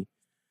me.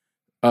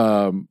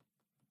 Here,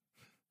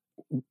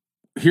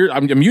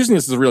 I'm using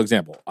this as a real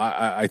example.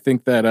 I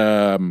think that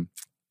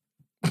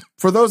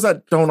for those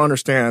that don't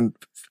understand,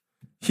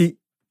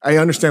 I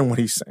understand what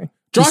he's saying.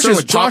 Josh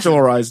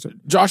popularized it.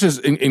 Josh is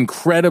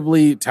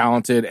incredibly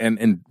talented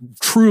and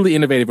truly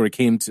innovative when it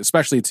came to,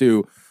 especially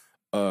to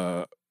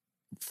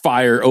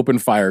open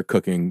fire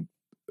cooking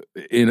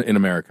in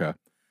America.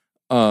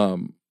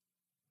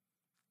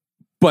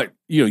 But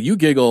you know, you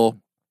giggle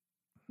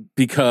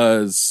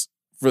because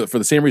for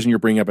the same reason you're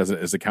bringing up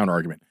as a counter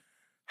argument.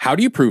 How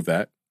do you prove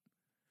that?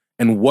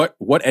 And what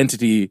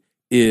entity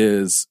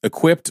is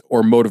equipped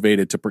or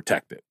motivated to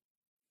protect it?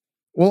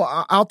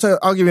 Well, I'll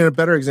give you a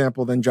better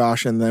example than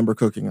Josh and the Ember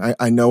Cooking.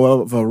 I know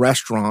of a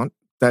restaurant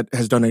that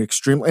has done an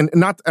extreme, and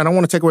I don't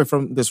want to take away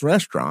from this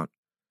restaurant,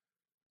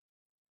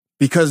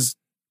 because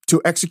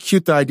to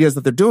execute the ideas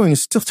that they're doing, it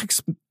still takes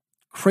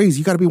crazy.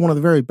 You got to be one of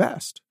the very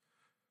best.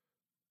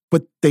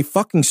 But they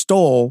fucking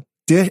stole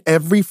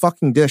every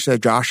fucking dish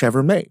that Josh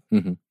ever made.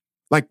 Mm-hmm.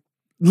 Like,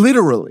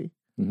 literally.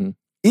 Mm-hmm.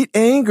 It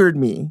angered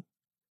me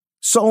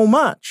so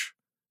much.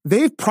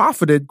 They've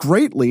profited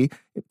greatly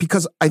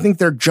because I think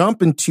their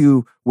jump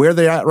into where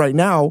they're at right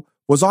now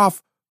was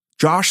off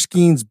Josh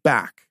Skeen's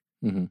back.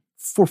 Mm-hmm.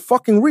 For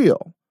fucking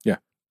real. Yeah.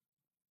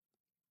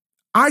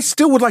 I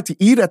still would like to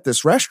eat at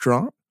this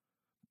restaurant,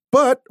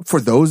 but for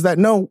those that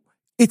know,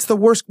 it's the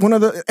worst.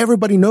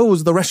 Everybody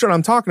knows the restaurant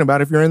I'm talking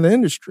about if you're in the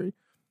industry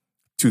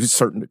to a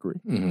certain degree.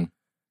 Mm-hmm.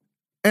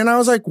 And I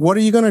was like, what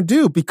are you going to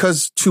do?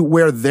 Because to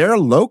where they're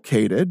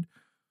located,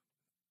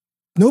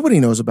 nobody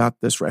knows about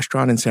this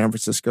restaurant in San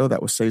Francisco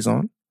that was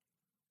Saison.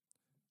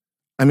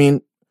 I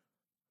mean,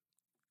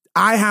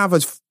 I have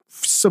a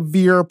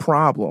severe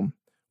problem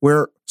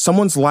where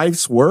someone's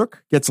life's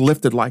work gets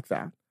lifted like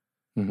that.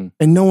 Mm-hmm.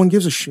 And no one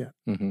gives a shit.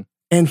 Mm-hmm.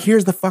 And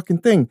here's the fucking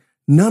thing.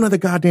 None of the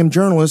goddamn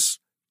journalists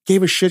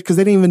gave a shit because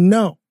they didn't even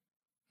know.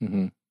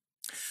 Mm-hmm.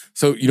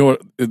 So, you know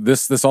what?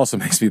 This also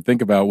makes me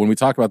think about when we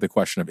talk about the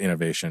question of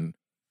innovation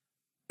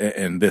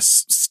and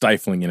this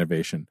stifling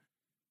innovation.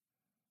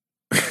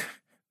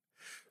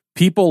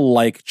 People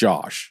like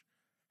Josh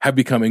have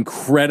become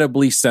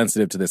incredibly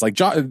sensitive to this. Like,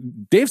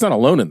 Dave's not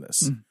alone in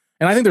this. Mm.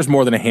 And I think there's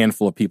more than a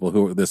handful of people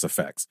who this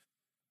affects.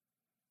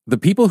 The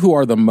people who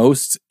are the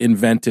most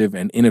inventive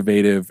and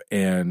innovative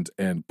and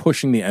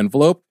pushing the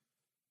envelope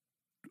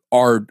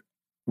are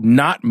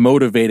not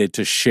motivated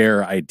to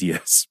share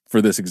ideas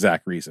for this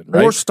exact reason,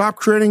 right? Or stop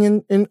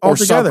creating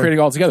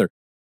altogether.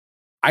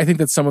 I think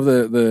that some of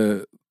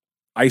the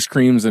ice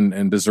creams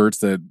and desserts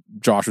that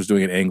Josh was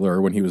doing at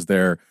Angler when he was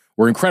there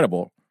were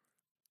incredible.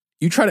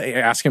 You try to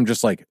ask him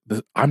just like,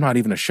 I'm not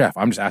even a chef.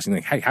 I'm just asking,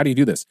 like, hey, how do you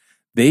do this?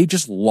 They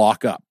just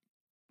lock up,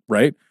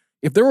 right?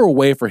 If there were a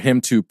way for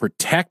him to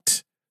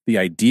protect the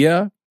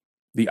idea,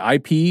 the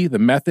IP, the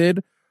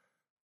method,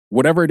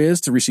 whatever it is,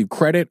 to receive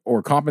credit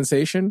or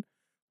compensation,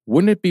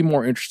 wouldn't it be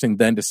more interesting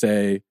then to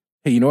say,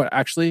 hey, you know what?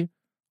 Actually,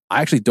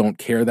 I actually don't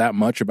care that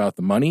much about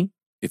the money.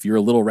 If you're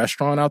a little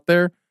restaurant out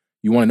there,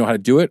 you want to know how to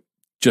do it,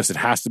 just it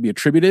has to be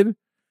attributed,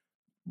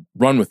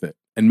 run with it.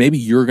 And maybe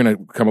you're going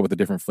to come up with a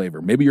different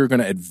flavor. Maybe you're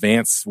going to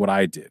advance what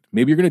I did.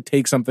 Maybe you're going to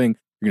take something,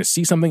 you're going to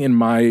see something in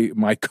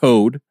my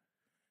code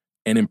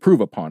and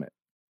improve upon it,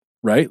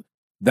 right?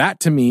 That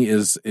to me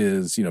is,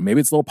 you know,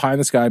 maybe it's a little pie in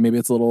the sky, maybe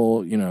it's a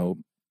little, you know,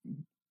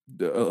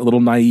 a little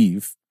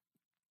naive,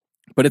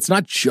 but it's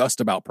not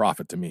just about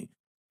profit to me.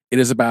 It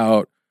is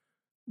about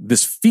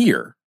this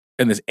fear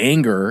and this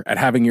anger at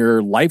having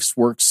your life's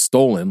work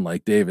stolen,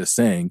 like Dave is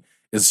saying,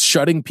 is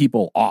shutting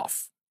people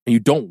off, and you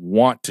don't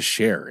want to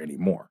share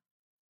anymore.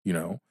 You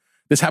know,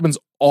 this happens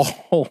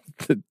all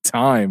the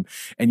time,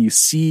 and you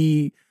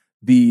see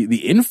the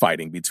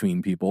infighting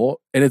between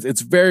people, and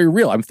it's very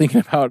real. I'm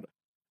thinking about,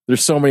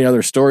 there's so many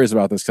other stories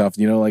about this stuff.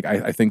 You know, like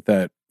I think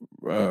that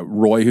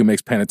Roy, who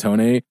makes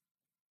panettone,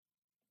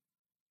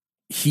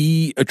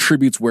 he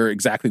attributes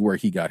exactly where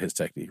he got his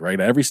technique, right?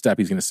 At every step,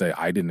 he's going to say,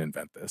 I didn't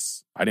invent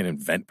this. I didn't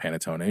invent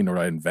panettone, nor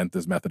did I invent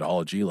this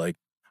methodology. Like,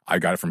 I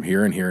got it from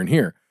here and here and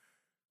here.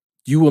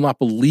 You will not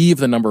believe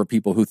the number of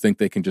people who think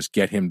they can just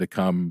get him to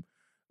come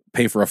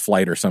pay for a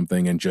flight or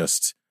something and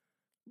just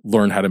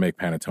learn how to make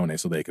panettone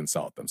so they can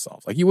sell it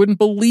themselves. Like, you wouldn't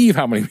believe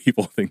how many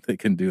people think they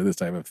can do this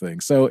type of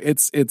thing. So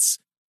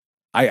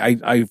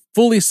I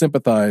fully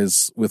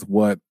sympathize with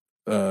what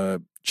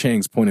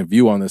Chang's point of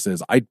view on this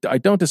is. I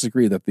don't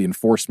disagree that the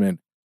enforcement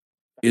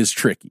is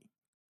tricky.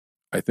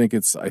 I think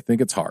it's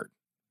hard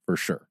for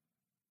sure.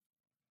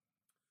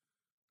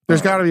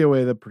 There's got to be a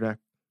way to protect.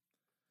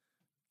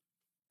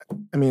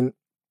 I mean,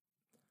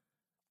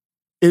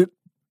 it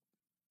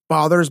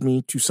bothers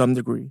me to some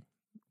degree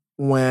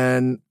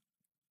when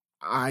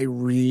I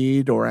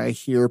read or I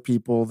hear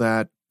people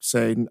that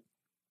say,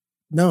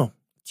 no,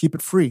 keep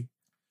it free.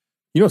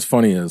 You know what's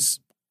funny is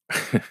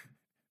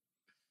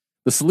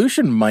the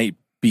solution might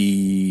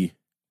be,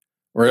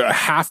 or a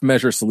half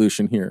measure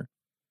solution here.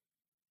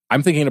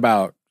 I'm thinking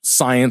about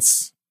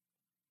science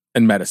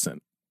and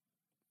medicine.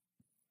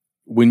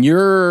 When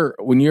you're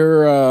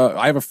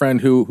I have a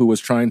friend who was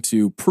trying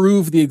to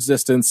prove the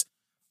existence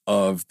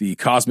of the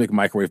cosmic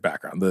microwave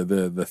background,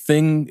 the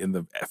thing in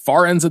the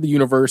far ends of the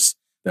universe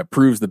that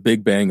proves the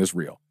Big Bang is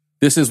real.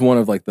 This is one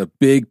of like the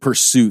big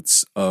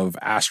pursuits of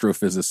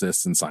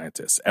astrophysicists and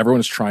scientists. Everyone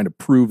is trying to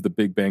prove the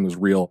Big Bang was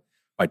real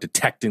by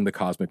detecting the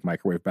cosmic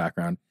microwave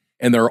background.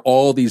 And there are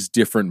all these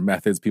different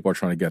methods people are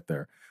trying to get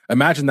there.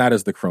 Imagine that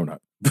as the cronut.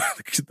 The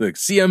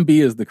CMB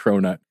is the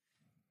cronut.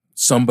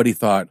 Somebody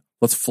thought,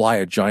 let's fly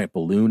a giant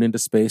balloon into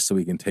space so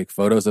we can take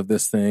photos of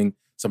this thing.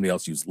 Somebody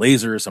else used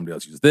lasers. Somebody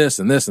else used this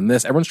and this and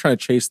this. Everyone's trying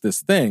to chase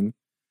this thing.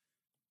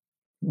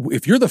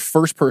 If you're the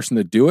first person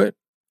to do it,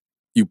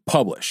 you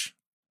publish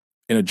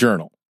in a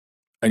journal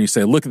and you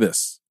say, look at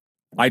this.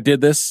 I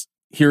did this.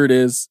 Here it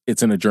is.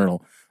 It's in a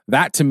journal.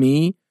 That to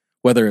me,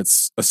 whether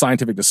it's a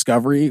scientific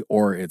discovery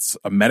or it's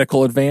a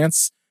medical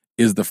advance,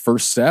 is the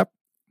first step.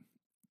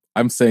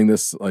 I'm saying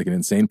this like an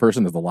insane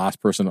person, as the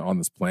last person on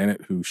this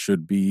planet who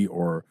should be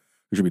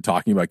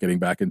talking about getting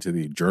back into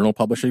the journal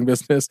publishing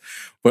business.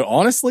 But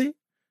honestly,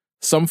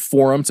 some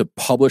forum to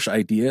publish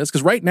ideas,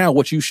 because right now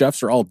what you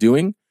chefs are all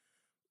doing,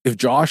 if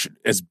Josh,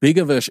 as big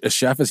of a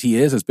chef as he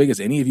is, as big as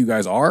any of you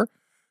guys are,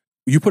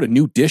 you put a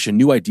new dish, a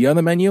new idea on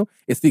the menu,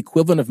 it's the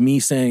equivalent of me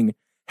saying,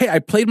 hey, I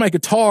played my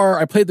guitar,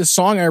 I played this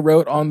song I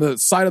wrote on the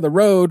side of the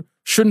road.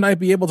 Shouldn't I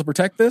be able to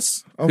protect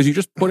this? Because you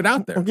just put it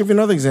out there. I'll give you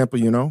another example,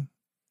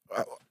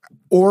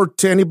 or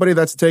to anybody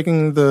that's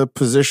taking the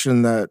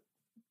position that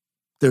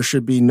there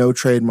should be no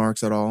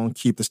trademarks at all and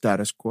keep the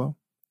status quo.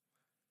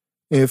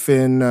 If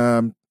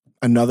in,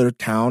 another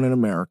town in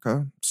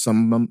America,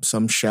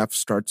 some chef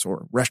starts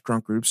or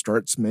restaurant group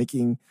starts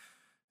buying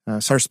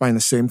the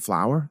same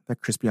flour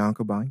that Chris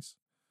Bianco buys,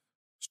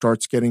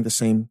 starts getting the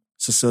same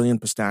Sicilian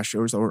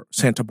pistachios or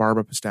Santa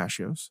Barbara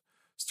pistachios,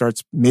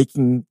 starts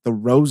making the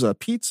Rosa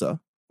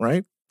pizza,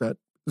 right? That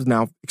is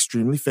now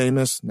extremely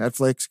famous,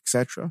 Netflix,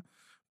 etc.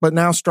 But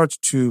now starts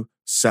to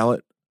sell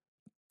it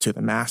to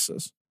the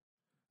masses.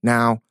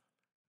 Now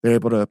they're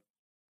able to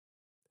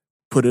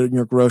put it in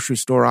your grocery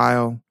store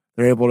aisle.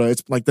 They're able to,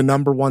 it's like the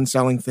number one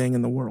selling thing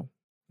in the world,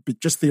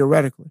 just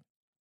theoretically.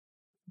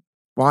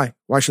 Why?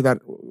 Why should that,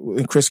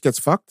 and Chris gets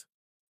fucked?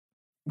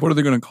 What are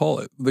they going to call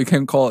it? They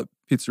can't call it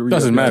pizzeria.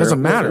 Doesn't matter.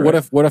 Doesn't matter. What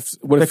if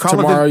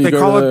tomorrow you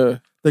go to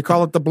the... They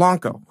call it the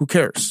Blanco. Who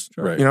cares?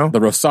 Sure. Right. You know?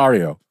 The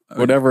Rosario.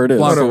 Whatever it is.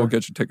 Blanco will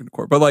get you taken to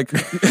court. But like,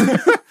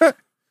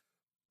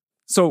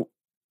 so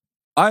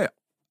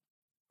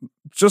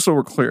just so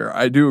we're clear,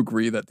 I do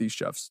agree that these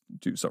chefs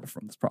do suffer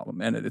from this problem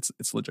and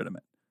it's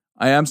legitimate.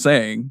 I am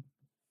saying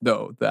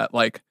though that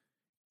like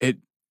it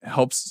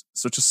helps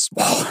such a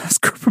small ass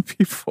group of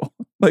people.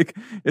 Like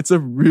it's a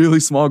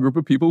really small group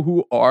of people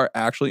who are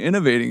actually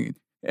innovating.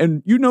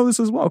 And you know this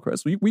as well,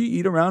 Chris. We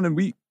eat around and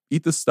we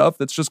eat the stuff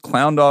that's just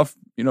clowned off,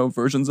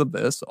 versions of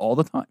this all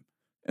the time.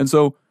 And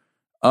so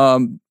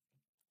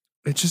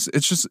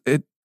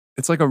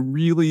it's like a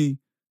really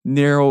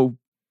narrow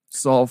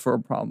solve for a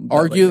problem.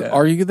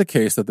 Argue the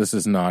case that this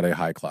is not a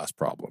high class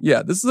problem.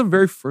 Yeah, this is a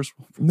very first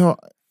world problem. No,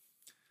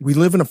 we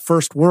live in a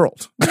first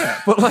world.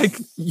 But like,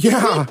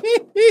 yeah.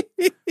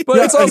 But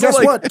yeah, it's also guess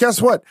like, what?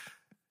 Guess what?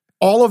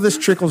 All of this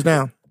trickles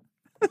down.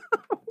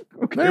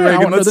 Okay, I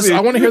want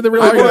to hear the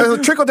real Well,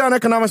 trickle down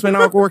economics may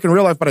not work in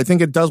real life, but I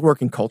think it does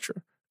work in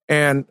culture.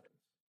 And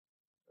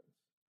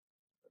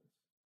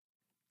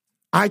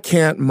I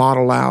can't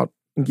model out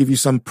and give you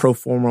some pro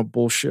forma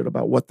bullshit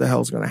about what the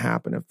hell's going to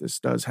happen if this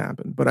does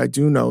happen. But I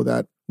do know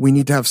that we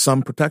need to have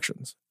some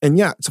protections. And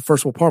yeah, it's a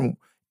first world problem.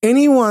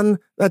 Anyone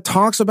that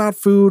talks about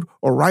food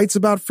or writes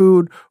about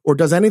food or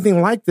does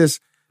anything like this,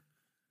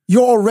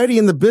 you're already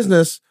in the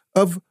business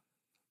of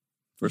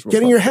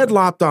getting your head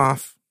lopped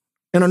off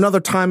in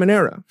another time and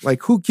era.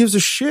 Like, who gives a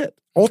shit,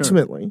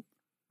 ultimately,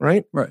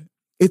 right? Right.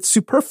 It's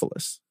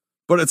superfluous.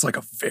 But it's like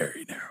a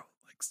very narrow,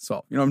 like,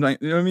 solve. You know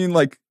what I mean?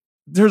 Like,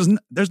 there's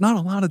not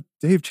a lot of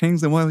Dave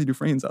Chang's and Wiley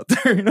Dufresne's out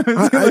there. You know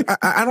what I mean?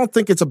 I don't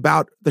think it's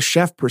about the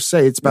chef per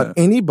se. It's about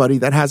anybody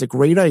that has a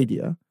great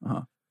idea.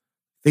 Uh-huh.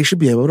 They should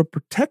be able to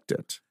protect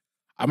it.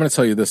 I'm going to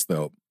tell you this,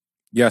 though.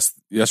 Yes,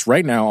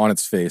 right now on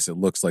its face, it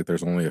looks like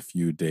there's only a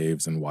few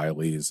Daves and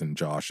Wileys and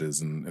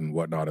Joshes and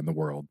whatnot in the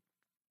world.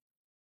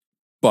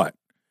 But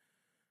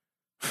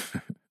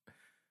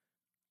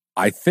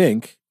I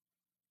think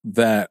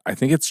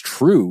it's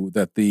true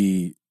that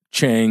the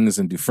Changs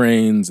and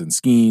Dufresnes and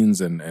Skeens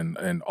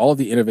and all of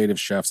the innovative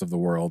chefs of the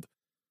world,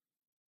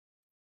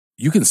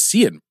 you can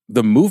see it.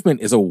 The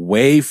movement is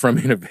away from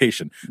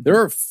innovation. There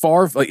are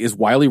is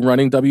Wiley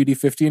running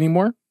WD-50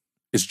 anymore?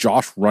 Is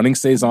Josh running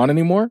Saison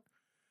anymore?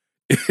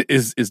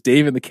 Is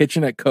Dave in the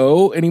kitchen at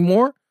Co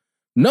anymore?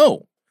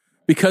 No,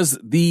 because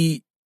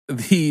the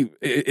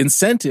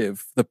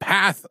incentive, the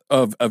path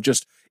of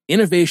just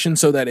innovation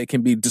so that it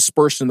can be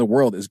dispersed in the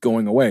world is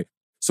going away.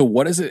 So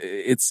what is it?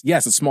 It's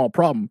a small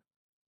problem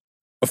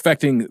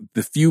affecting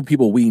the few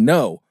people we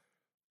know.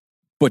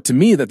 But to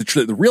me, that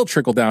the real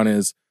trickle down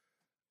is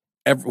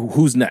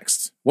who's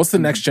next? What's the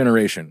next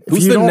generation?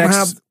 Who's the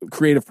next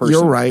creative person?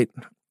 You're right.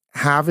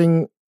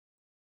 Having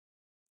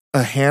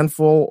a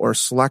handful or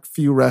select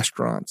few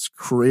restaurants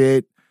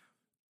create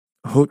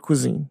haute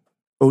cuisine.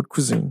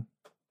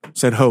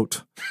 Said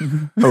haute.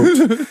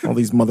 Haute. All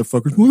these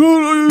motherfuckers.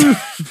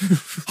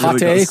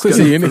 Hate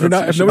cuisine.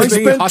 I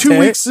spent 2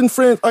 weeks in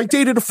France. I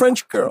dated a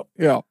French girl.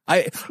 Yeah.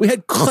 We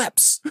had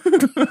crepes.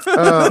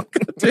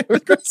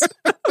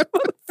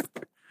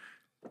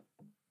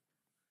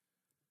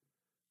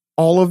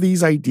 All of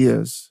these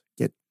ideas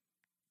get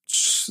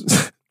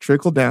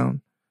trickled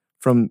down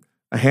from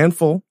a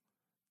handful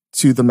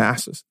to the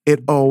masses.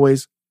 It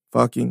always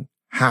fucking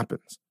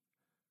happens.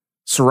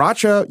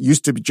 Sriracha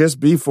used to just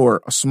be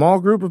for a small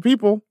group of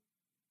people.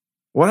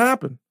 What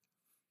happened?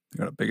 They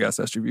got a big ass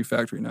SUV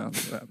factory now.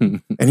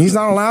 And he's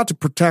not allowed to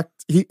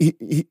protect.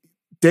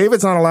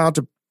 David's not allowed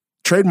to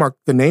trademark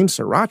the name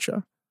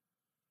Sriracha,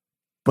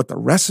 but the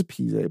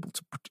recipe is able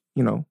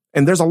to,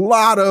 And there's a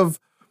lot of.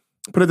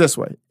 Put it this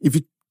way: if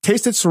you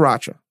tasted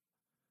Sriracha,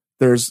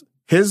 there's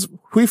his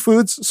Hui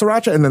Foods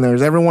Sriracha, and then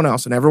there's everyone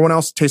else, and everyone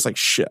else tastes like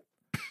shit.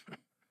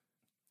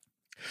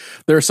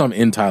 There are some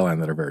in Thailand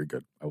that are very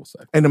good, I will say.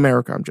 In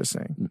America, I'm just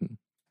saying. Mm-hmm.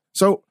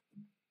 So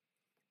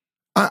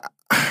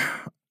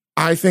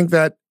I think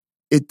that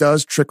it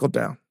does trickle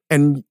down.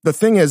 And the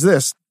thing is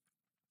this,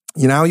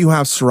 you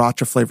have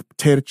Sriracha flavored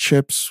potato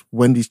chips,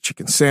 Wendy's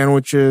chicken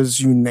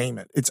sandwiches, you name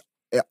it. It's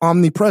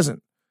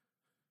omnipresent.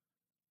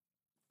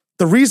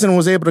 The reason it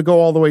was able to go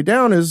all the way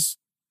down is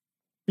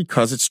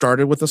because it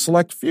started with a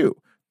select few.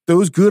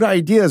 Those good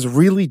ideas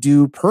really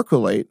do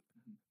percolate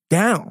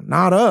down,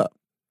 not up.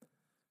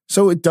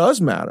 So it does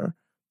matter.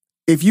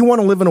 if you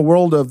want to live in a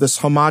world of this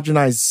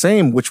homogenized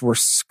same, which we're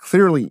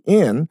clearly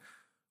in,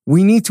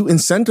 we need to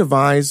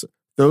incentivize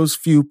those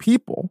few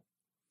people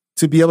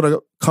to be able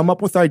to come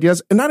up with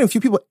ideas, and not even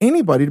few people,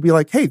 anybody to be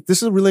like, hey,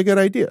 this is a really good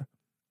idea.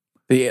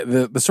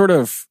 The sort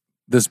of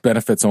this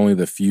benefits only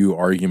the few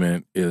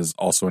argument is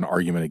also an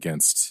argument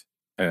against,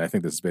 and I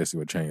think this is basically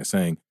what Chang is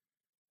saying,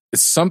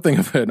 it's something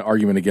of an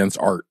argument against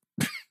art,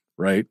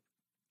 right?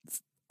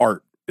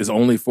 Art is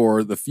only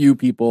for the few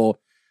people,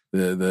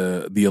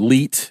 the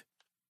elite,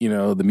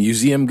 the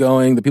museum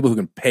going, the people who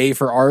can pay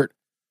for art.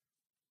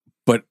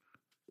 But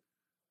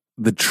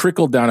the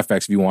trickle down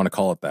effects, if you want to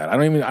call it that, I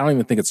don't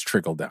even think it's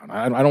trickle down.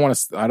 I don't want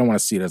to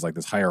see it as like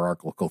this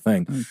hierarchical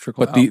thing.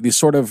 But the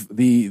sort of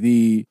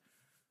the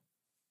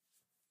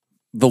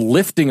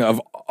lifting of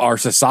our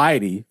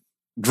society,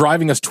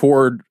 driving us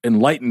toward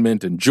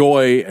enlightenment and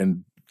joy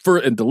and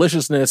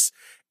deliciousness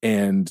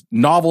and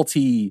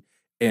novelty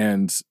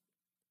and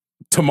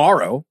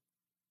tomorrow,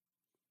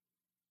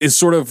 is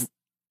sort of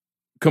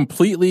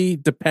completely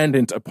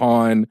dependent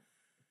upon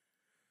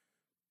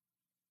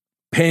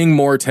paying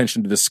more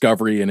attention to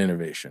discovery and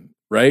innovation,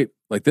 right?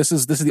 Like this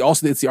is it's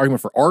the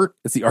argument for art.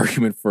 It's the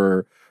argument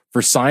for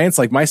science.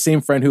 Like my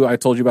same friend who I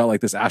told you about,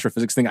 like this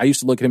astrophysics thing, I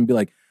used to look at him and be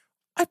like,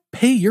 I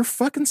pay your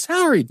fucking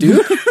salary,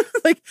 dude.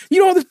 Like, you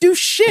don't have to do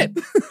shit.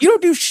 You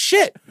don't do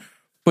shit.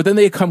 But then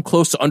they come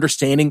close to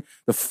understanding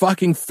the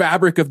fucking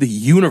fabric of the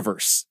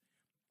universe.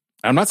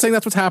 I'm not saying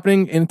that's what's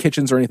happening in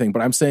kitchens or anything,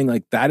 but I'm saying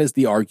like that is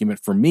the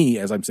argument for me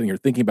as I'm sitting here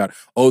thinking about,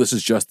 oh, this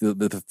is just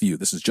the few.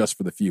 This is just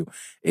for the few.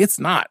 It's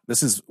not.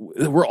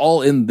 We're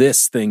all in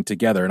this thing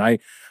together. And I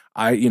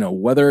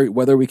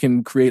whether we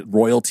can create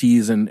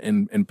royalties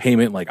and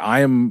payment, like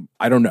I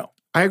don't know.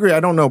 I agree. I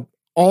don't know.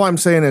 All I'm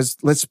saying is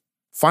let's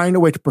find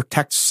a way to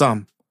protect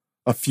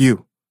a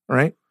few,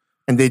 right?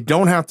 And they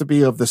don't have to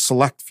be of the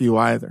select few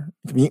either.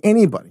 It can be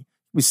anybody.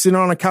 We sit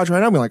on a couch right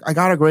now and be like, I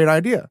got a great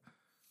idea.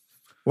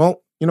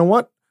 Well, you know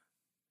what?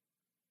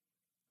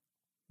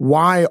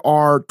 Why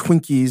are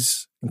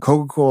Twinkies and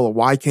Coca-Cola,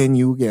 why can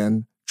you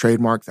again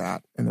trademark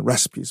that in the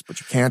recipes,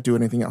 but you can't do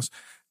anything else?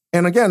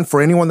 And again,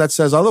 for anyone that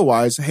says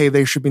otherwise, hey,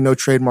 there should be no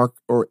trademark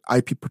or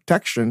IP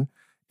protection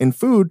in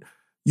food,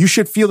 you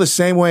should feel the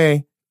same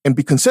way and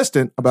be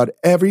consistent about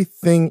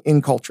everything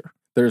in culture.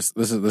 This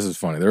is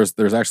funny.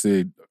 There's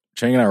actually,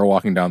 Chang and I were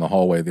walking down the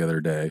hallway the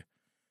other day,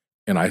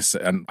 and I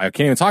said, and I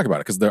can't even talk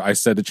about it because I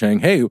said to Chang,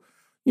 hey,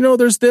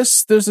 there's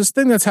this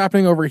thing that's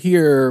happening over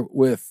here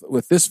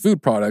with this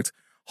food product.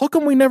 How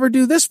come we never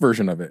do this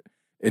version of it?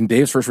 And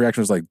Dave's first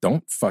reaction was like,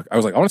 don't fuck. I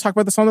was like, I want to talk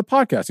about this on the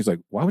podcast. He's like,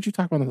 why would you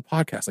talk about it on the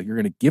podcast? Like, you're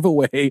going to give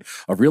away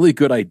a really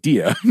good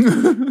idea.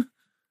 And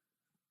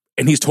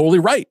he's totally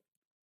right.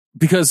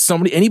 Because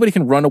anybody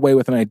can run away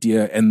with an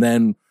idea, and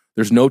then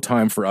there's no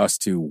time for us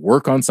to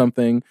work on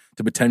something,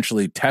 to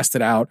potentially test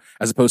it out,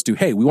 as opposed to,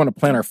 hey, we want to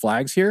plant our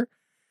flags here.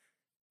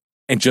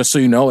 And just so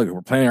you know, like,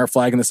 we're planting our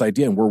flag in this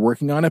idea and we're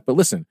working on it. But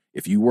listen,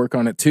 if you work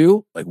on it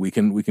too, like we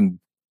can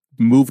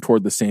move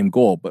toward the same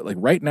goal. But like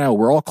right now,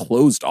 we're all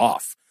closed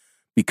off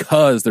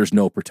because there's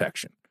no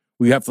protection.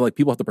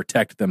 People have to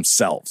protect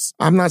themselves.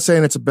 I'm not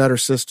saying it's a better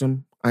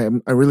system. I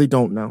really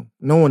don't know.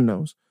 No one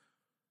knows.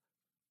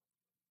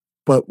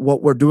 But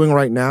what we're doing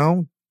right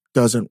now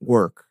doesn't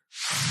work.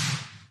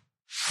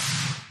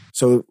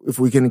 So if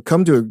we can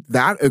come to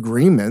that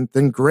agreement,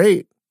 then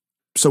great.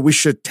 So we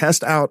should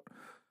test out,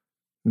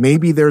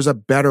 maybe there's a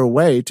better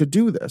way to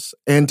do this.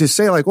 And to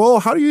say like, well,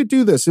 how do you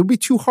do this? It'll be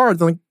too hard.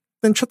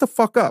 Then shut the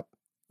fuck up.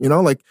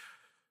 Like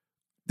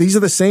these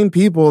are the same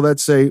people that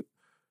say,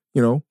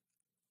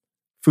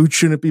 food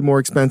shouldn't be more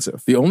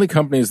expensive. The only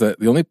companies the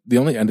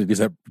only entities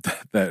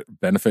that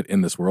benefit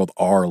in this world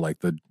are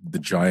like the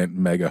giant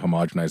mega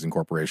homogenizing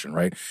corporation,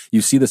 right?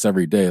 You see this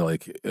every day,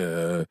 like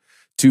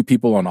two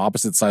people on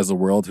opposite sides of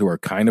the world who are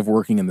kind of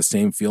working in the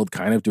same field,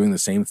 kind of doing the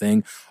same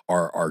thing,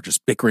 are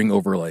just bickering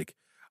over like,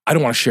 I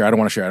don't want to share, I don't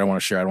want to share, I don't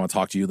want to share, I don't want to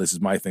talk to you. This is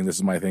my thing,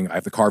 I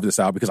have to carve this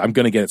out because I'm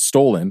going to get it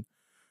stolen.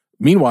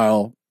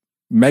 Meanwhile,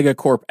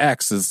 Megacorp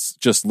X is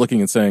just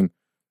looking and saying,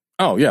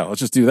 oh yeah, let's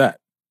just do that.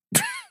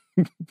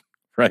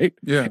 Right?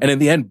 Yeah. And in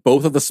the end,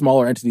 both of the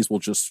smaller entities will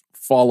just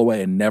fall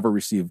away and never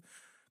receive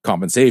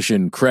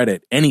compensation,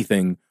 credit,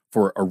 anything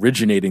for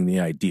originating the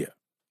idea.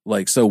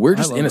 Like, so we're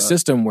just in a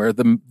system where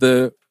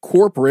the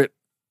corporate,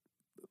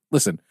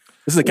 listen,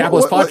 this is a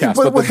capitalist podcast,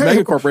 but the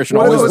mega corporation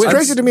always wins. What's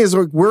crazy to me is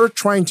like we're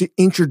trying to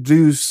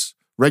introduce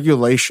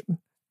regulation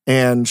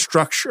and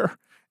structure.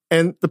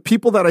 And the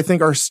people that I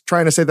think are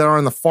trying to say that are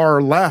on the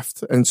far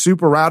left and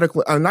super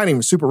radical, not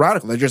even super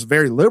radical, they're just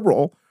very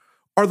liberal,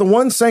 are the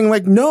ones saying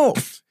like, no,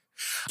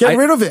 get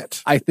rid of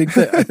it. I think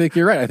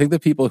you're right. I think the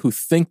people who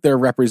think they're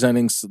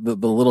representing the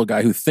little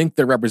guy, who think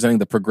they're representing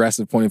the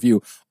progressive point of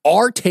view,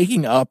 are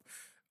taking up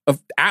a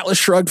Atlas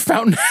Shrugged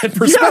Fountainhead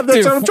perspective.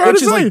 Yeah, that's what I'm trying to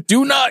say. Like,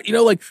 do not,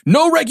 like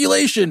no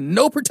regulation,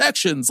 no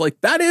protections. Like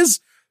that's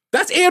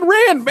Ayn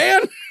Rand,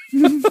 man.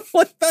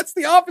 Like that's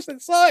the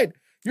opposite side.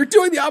 You're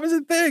doing the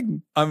opposite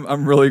thing.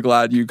 I'm really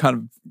glad you kind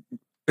of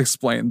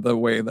explain the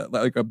way that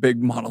like a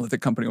big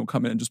monolithic company will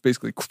come in and just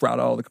basically crowd out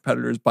all the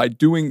competitors by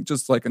doing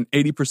just like an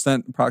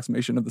 80%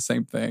 approximation of the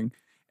same thing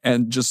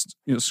and just,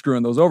 you know,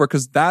 screwing those over.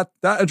 Because that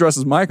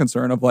addresses my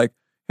concern of like,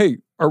 hey,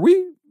 are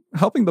we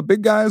helping the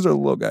big guys or the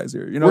little guys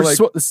here? You know,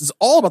 this is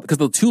all about, because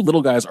the two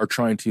little guys are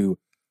trying to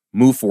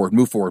move forward,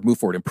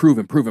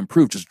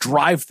 improve, just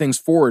drive things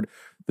forward.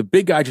 The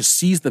big guy just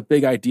sees the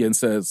big idea and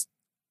says,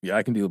 yeah,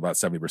 I can do about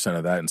 70%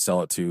 of that and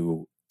sell it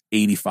to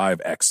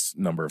 85x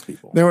number of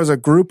people. There was a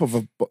group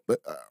of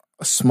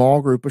a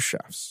small group of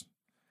chefs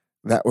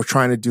that were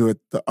trying to do it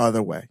the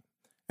other way.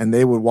 And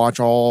they would watch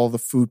all the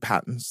food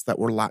patents that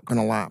were going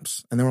to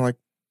lapse. And they were like,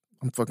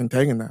 I'm fucking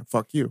taking that.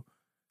 Fuck you.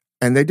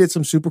 And they did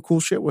some super cool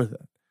shit with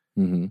it.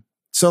 Mm-hmm.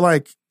 So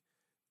like,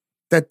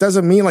 that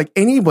doesn't mean like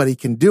anybody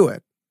can do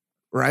it,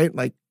 right?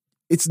 Like,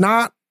 it's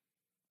not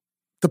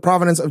the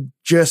provenance of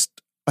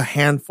just a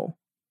handful.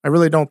 I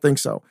really don't think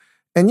so.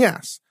 And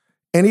yes,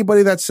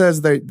 anybody that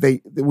says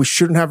that we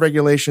shouldn't have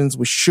regulations,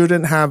 we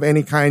shouldn't have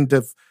any kind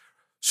of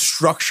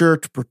structure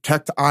to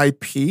protect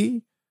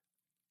IP,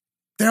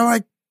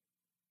 they're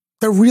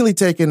really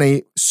taking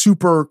a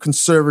super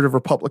conservative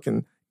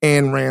Republican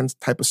Ayn Rand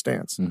type of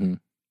stance. Mm-hmm.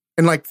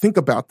 And like, think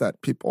about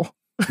that, people.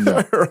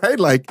 Yeah. Right?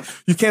 Like,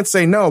 you can't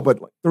say no, but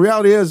the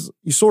reality is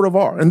you sort of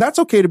are. And that's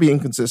okay to be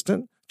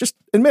inconsistent. Just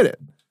admit it.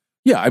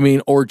 Yeah, I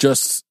mean, or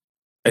just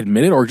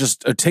admit it, or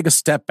just take a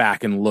step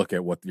back and look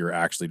at what you're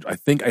actually. I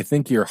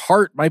think your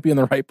heart might be in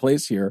the right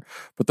place here,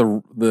 but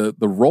the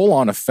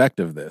roll-on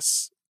effect of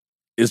this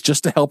is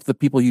just to help the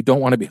people you don't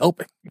want to be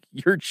helping.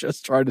 You're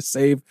just trying to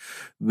save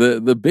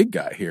the big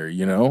guy here,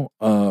 you know.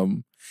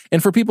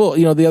 And for people,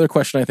 you know, the other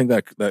question I think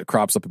that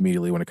crops up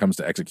immediately when it comes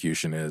to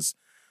execution is,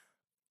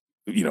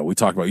 you know, we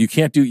talk about you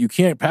can't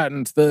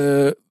patent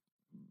the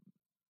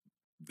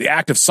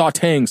act of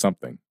sautéing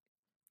something.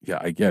 Yeah,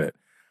 I get it.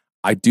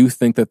 I do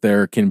think that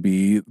there can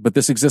be, but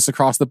this exists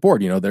across the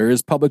board. You know, there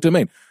is public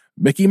domain.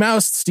 Mickey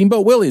Mouse,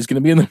 Steamboat Willie is going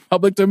to be in the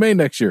public domain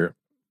next year.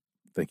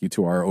 Thank you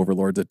to our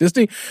overlords at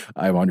Disney.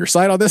 I'm on your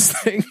side on this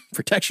thing.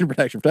 Protection.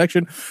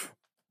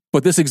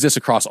 But this exists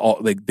across all.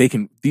 Like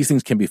these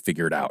things can be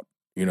figured out.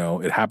 You know,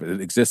 it happens.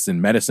 It exists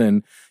in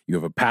medicine. You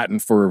have a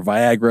patent for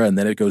Viagra, and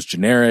then it goes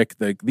generic.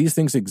 These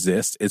things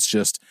exist. It's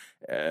just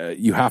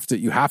you have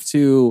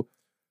to.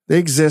 They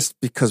exist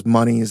because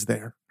money is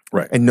there.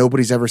 Right. And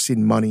nobody's ever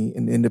seen money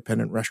in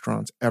independent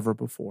restaurants ever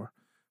before,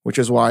 which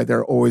is why there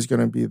are always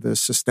going to be the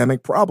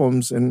systemic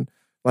problems and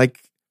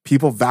like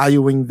people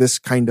valuing this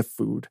kind of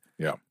food.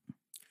 Yeah.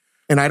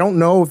 And I don't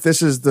know if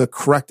this is the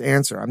correct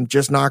answer. I'm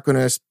just not going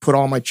to put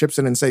all my chips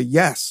in and say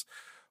yes.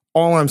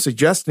 All I'm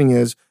suggesting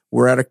is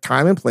we're at a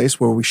time and place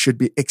where we should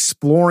be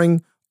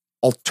exploring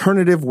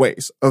alternative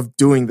ways of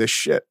doing this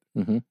shit.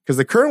 Mm-hmm. Because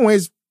the current way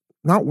is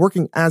not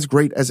working as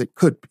great as it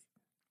could be.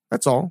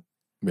 That's all.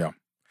 Yeah.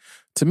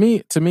 To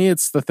me,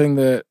 it's the thing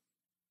that,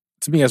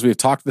 to me, as we've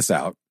talked this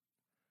out,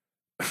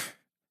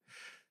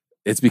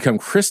 it's become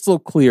crystal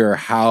clear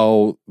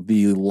how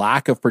the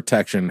lack of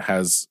protection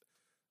has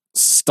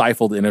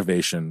stifled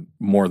innovation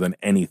more than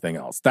anything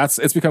else.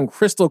 It's become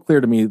crystal clear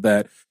to me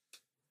that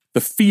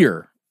the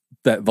fear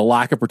that the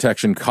lack of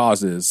protection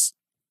causes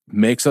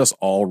makes us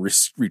all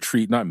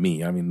retreat. Not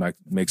me. I mean, like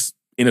makes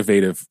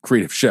innovative,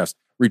 creative chefs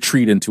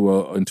retreat into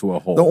a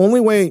hole. The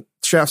only way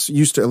chefs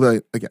used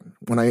to, again,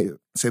 when I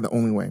say the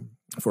only way,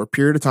 for a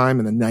period of time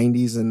in the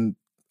 90s and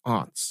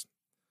aughts,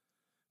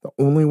 the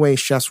only way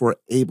chefs were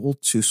able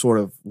to sort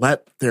of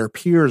let their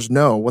peers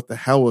know what the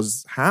hell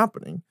was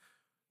happening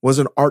was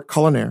an art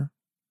culinaire.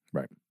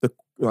 Right. The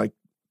like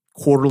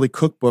quarterly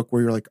cookbook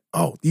where you're like,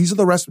 oh, these are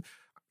the recipes.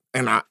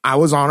 And I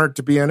was honored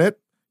to be in it.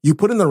 You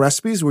put in the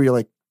recipes where you're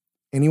like,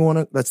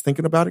 anyone that's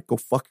thinking about it, go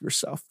fuck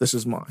yourself. This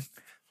is mine.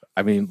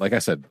 I mean, like I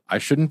said, I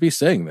shouldn't be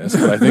saying this,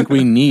 but I think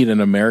we need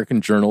an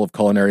American Journal of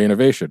Culinary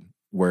Innovation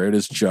where it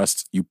is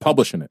just you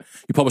publish in it.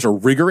 You publish a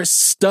rigorous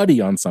study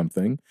on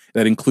something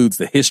that includes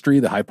the history,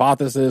 the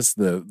hypothesis,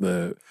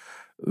 the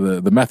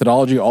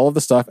methodology, all of the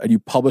stuff, and you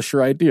publish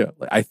your idea.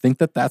 Like, I think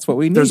that's what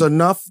we need. There's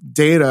enough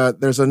data.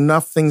 There's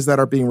enough things that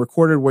are being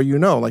recorded where you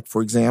know. Like,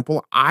 for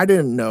example, I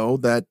didn't know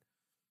that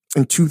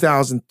in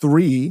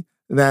 2003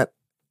 that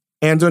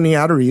Andoni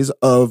Aduriz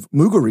of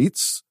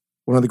Mugaritz,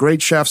 one of the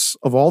great chefs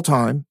of all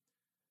time,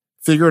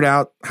 figured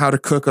out how to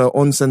cook a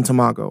onsen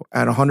tamago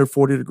at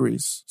 140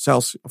 degrees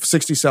Celsius,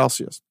 60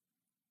 Celsius.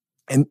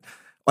 And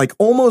like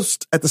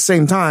almost at the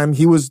same time,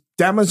 he was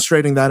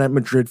demonstrating that at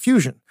Madrid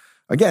Fusion.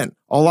 Again,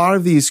 a lot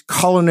of these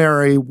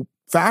culinary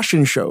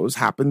fashion shows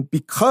happened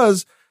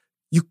because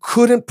you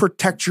couldn't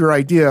protect your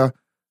idea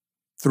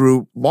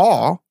through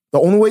law. The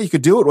only way you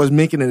could do it was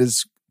making it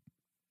as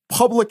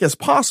public as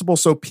possible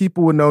so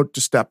people would know to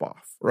step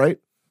off, right?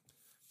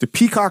 To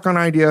peacock on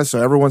ideas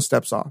so everyone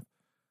steps off.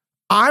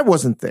 I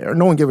wasn't there.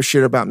 No one gave a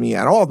shit about me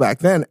at all back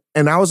then.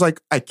 And I was like,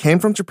 I came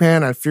from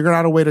Japan. I figured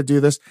out a way to do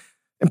this.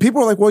 And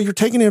people were like, well, you're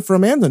taking it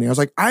from Andoni. I was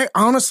like, I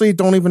honestly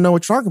don't even know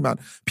what you're talking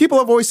about. People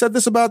have always said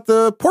this about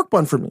the pork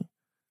bun for me.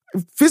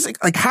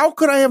 Like, how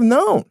could I have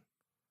known?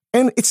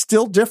 And it's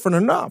still different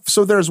enough.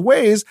 So there's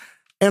ways.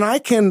 And I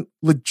can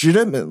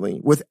legitimately,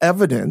 with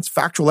evidence,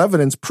 factual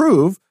evidence,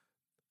 prove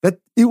that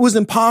it was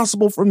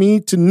impossible for me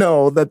to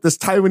know that this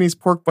Taiwanese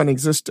pork bun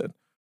existed.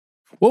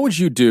 What would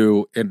you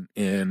do in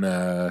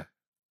the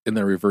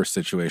reverse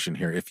situation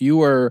here? If you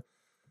were,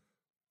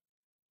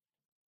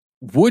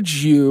 would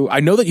you? I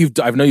know you've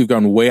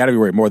gone way out of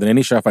your way, more than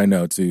any chef I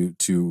know,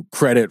 to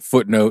credit,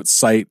 footnote,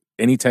 cite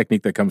any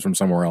technique that comes from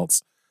somewhere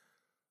else.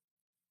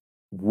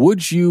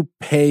 Would you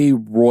pay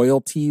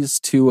royalties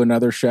to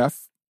another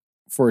chef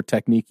for a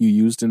technique you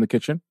used in the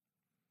kitchen?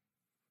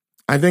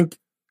 I think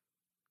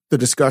the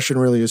discussion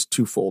really is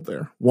twofold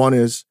there. One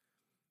is,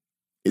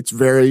 it's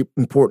very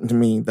important to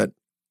me that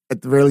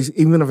at the very least,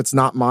 even if it's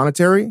not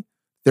monetary,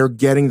 they're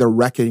getting the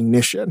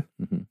recognition,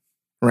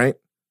 right?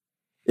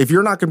 If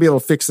you're not going to be able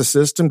to fix the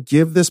system,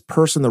 give this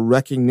person the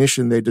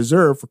recognition they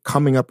deserve for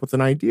coming up with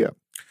an idea.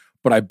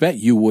 But I bet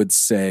you would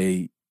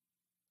say,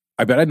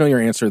 I bet I'd know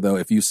your answer though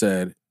if you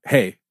said,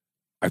 hey,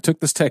 I took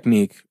this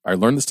technique, I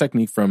learned this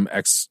technique from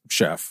X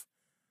chef.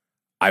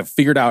 I've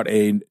figured out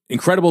an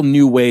incredible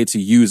new way to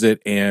use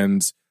it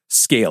and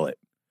scale it.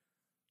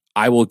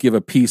 I will give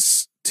a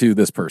piece to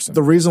this person.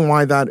 The reason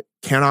why that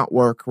cannot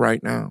work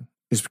right now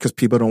is because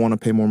people don't want to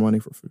pay more money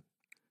for food.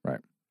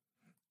 Right.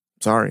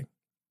 Sorry.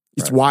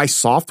 It's why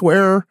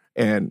software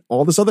and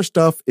all this other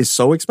stuff is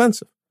so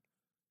expensive.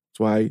 That's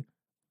why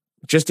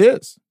it just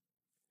is.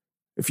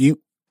 If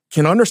you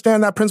can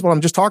understand that principle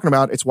I'm just talking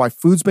about, it's why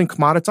food's been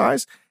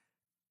commoditized.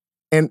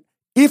 And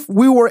if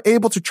we were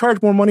able to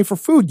charge more money for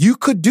food, you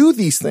could do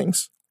these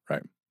things.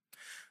 Right.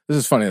 This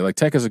is funny. Like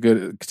tech is a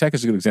good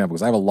example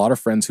because I have a lot of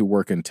friends who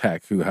work in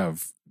tech who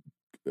have,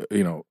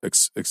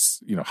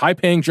 high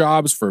paying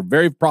jobs for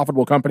very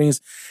profitable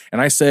companies.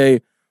 And I say,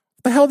 what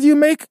the hell do you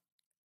make?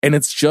 And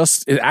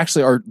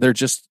they're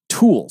just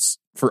tools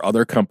for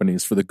other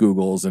companies, for the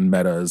Googles and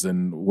Metas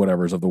and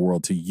whatever's of the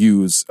world to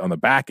use on the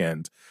back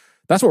end.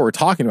 That's what we're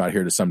talking about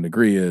here to some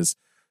degree is,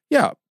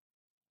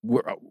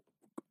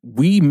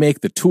 we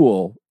make the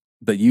tool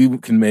that you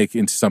can make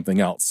into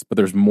something else, but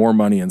there's more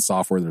money in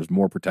software. There's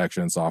more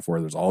protection in software.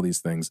 There's all these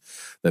things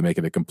that make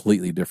it a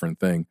completely different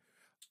thing.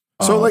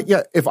 So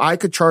if I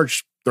could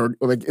charge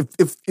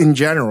if in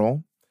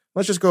general,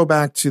 let's just go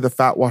back to the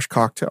Fat Wash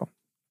cocktail.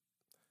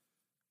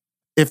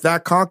 If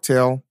that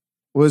cocktail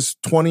was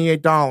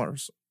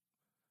 $28,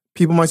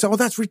 people might say, "Oh,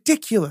 that's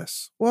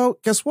ridiculous." Well,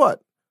 guess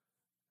what?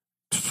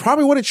 It's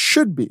probably what it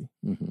should be.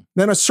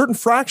 Then a certain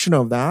fraction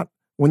of that,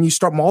 when you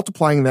start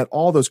multiplying that,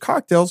 all those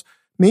cocktails,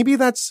 maybe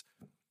that's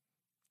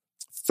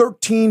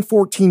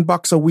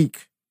 $13-14 a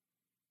week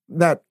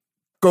that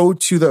go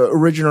to the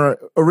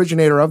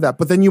originator of that.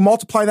 But then you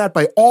multiply that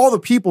by all the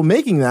people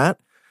making that.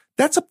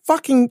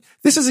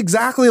 This is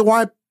exactly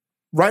why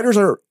writers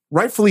are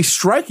rightfully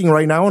striking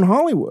right now in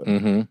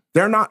Hollywood.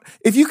 They're not,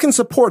 if you can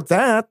support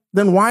that,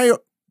 then why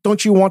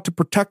don't you want to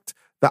protect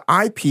the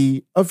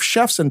IP of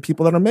chefs and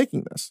people that are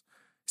making this?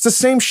 It's the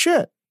same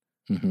shit.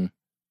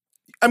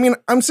 I mean,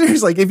 I'm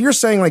serious. Like, if you're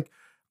saying, like,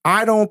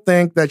 I don't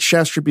think that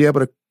chefs should be able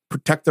to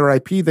protect their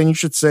IP, then you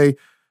should say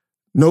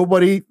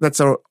nobody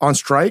that's on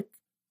strike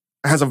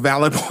has a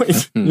valid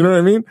point. You know what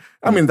I mean?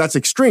 I mean, that's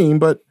extreme,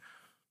 but.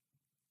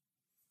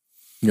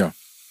 Yeah.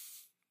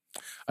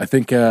 I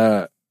think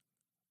they're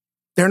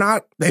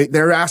not,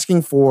 they're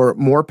asking for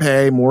more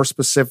pay, more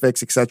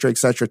specifics, et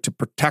cetera, to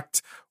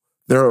protect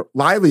their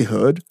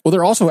livelihood. Well,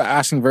 they're also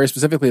asking very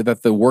specifically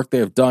that the work they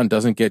have done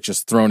doesn't get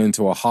just thrown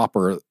into a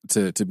hopper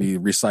to be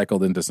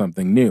recycled into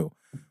something new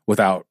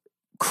without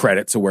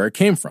credit to where it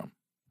came from.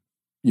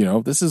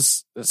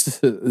 This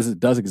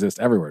does exist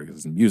everywhere.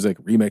 It's in music,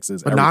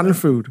 remixes, but not in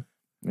food.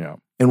 Yeah.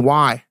 And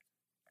why?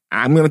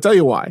 I'm going to tell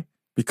you why.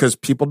 Because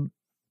people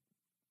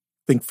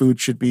think food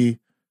should be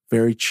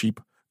very cheap.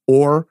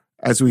 Or,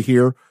 as we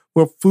hear,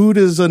 well, food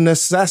is a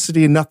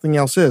necessity and nothing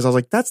else is. I was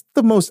like, that's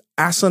the most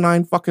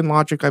asinine fucking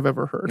logic I've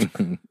ever heard.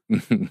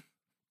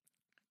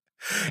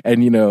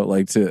 And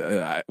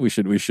we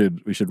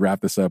should wrap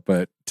this up.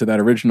 But to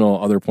that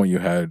original other point you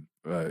had,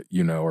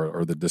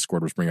 or the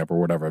Discord was bringing up or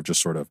whatever, of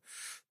just sort of,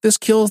 this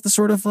kills the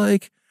sort of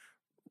like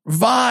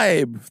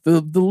vibe,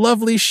 the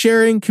lovely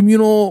sharing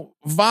communal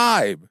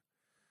vibe.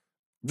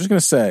 I'm just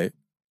gonna say,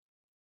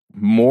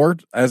 more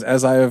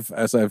as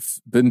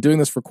I've been doing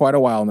this for quite a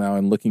while now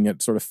and looking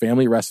at sort of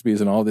family recipes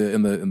and all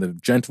in the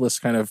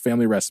gentlest kind of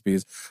family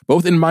recipes,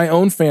 both in my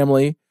own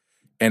family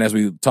and as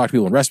we talk to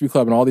people in Recipe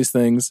Club and all these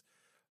things,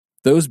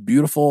 those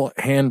beautiful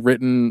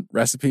handwritten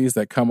recipes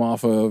that come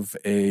off of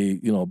a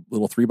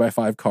little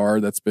 3x5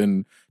 card that's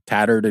been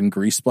tattered and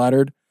grease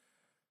splattered.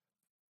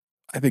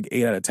 I think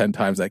 8 out of 10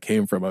 times that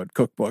came from a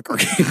cookbook or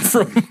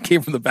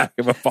came from the back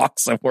of a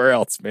box somewhere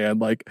else, man.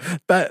 Like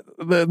that,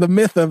 the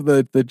myth of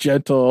the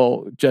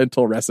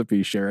gentle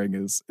recipe sharing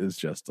is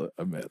just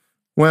a myth.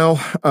 Well,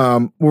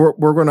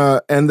 we're going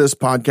to end this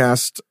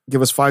podcast.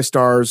 Give us 5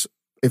 stars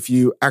if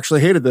you actually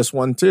hated this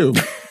one too,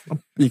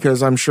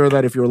 because I'm sure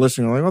that if you were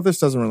listening, you're like, oh, this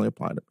doesn't really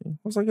apply to me. I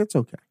was like, it's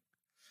okay.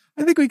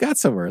 I think we got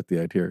somewhere at the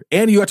end here.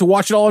 And you got to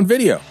watch it all on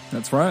video.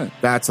 That's right.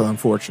 That's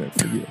unfortunate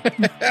for you.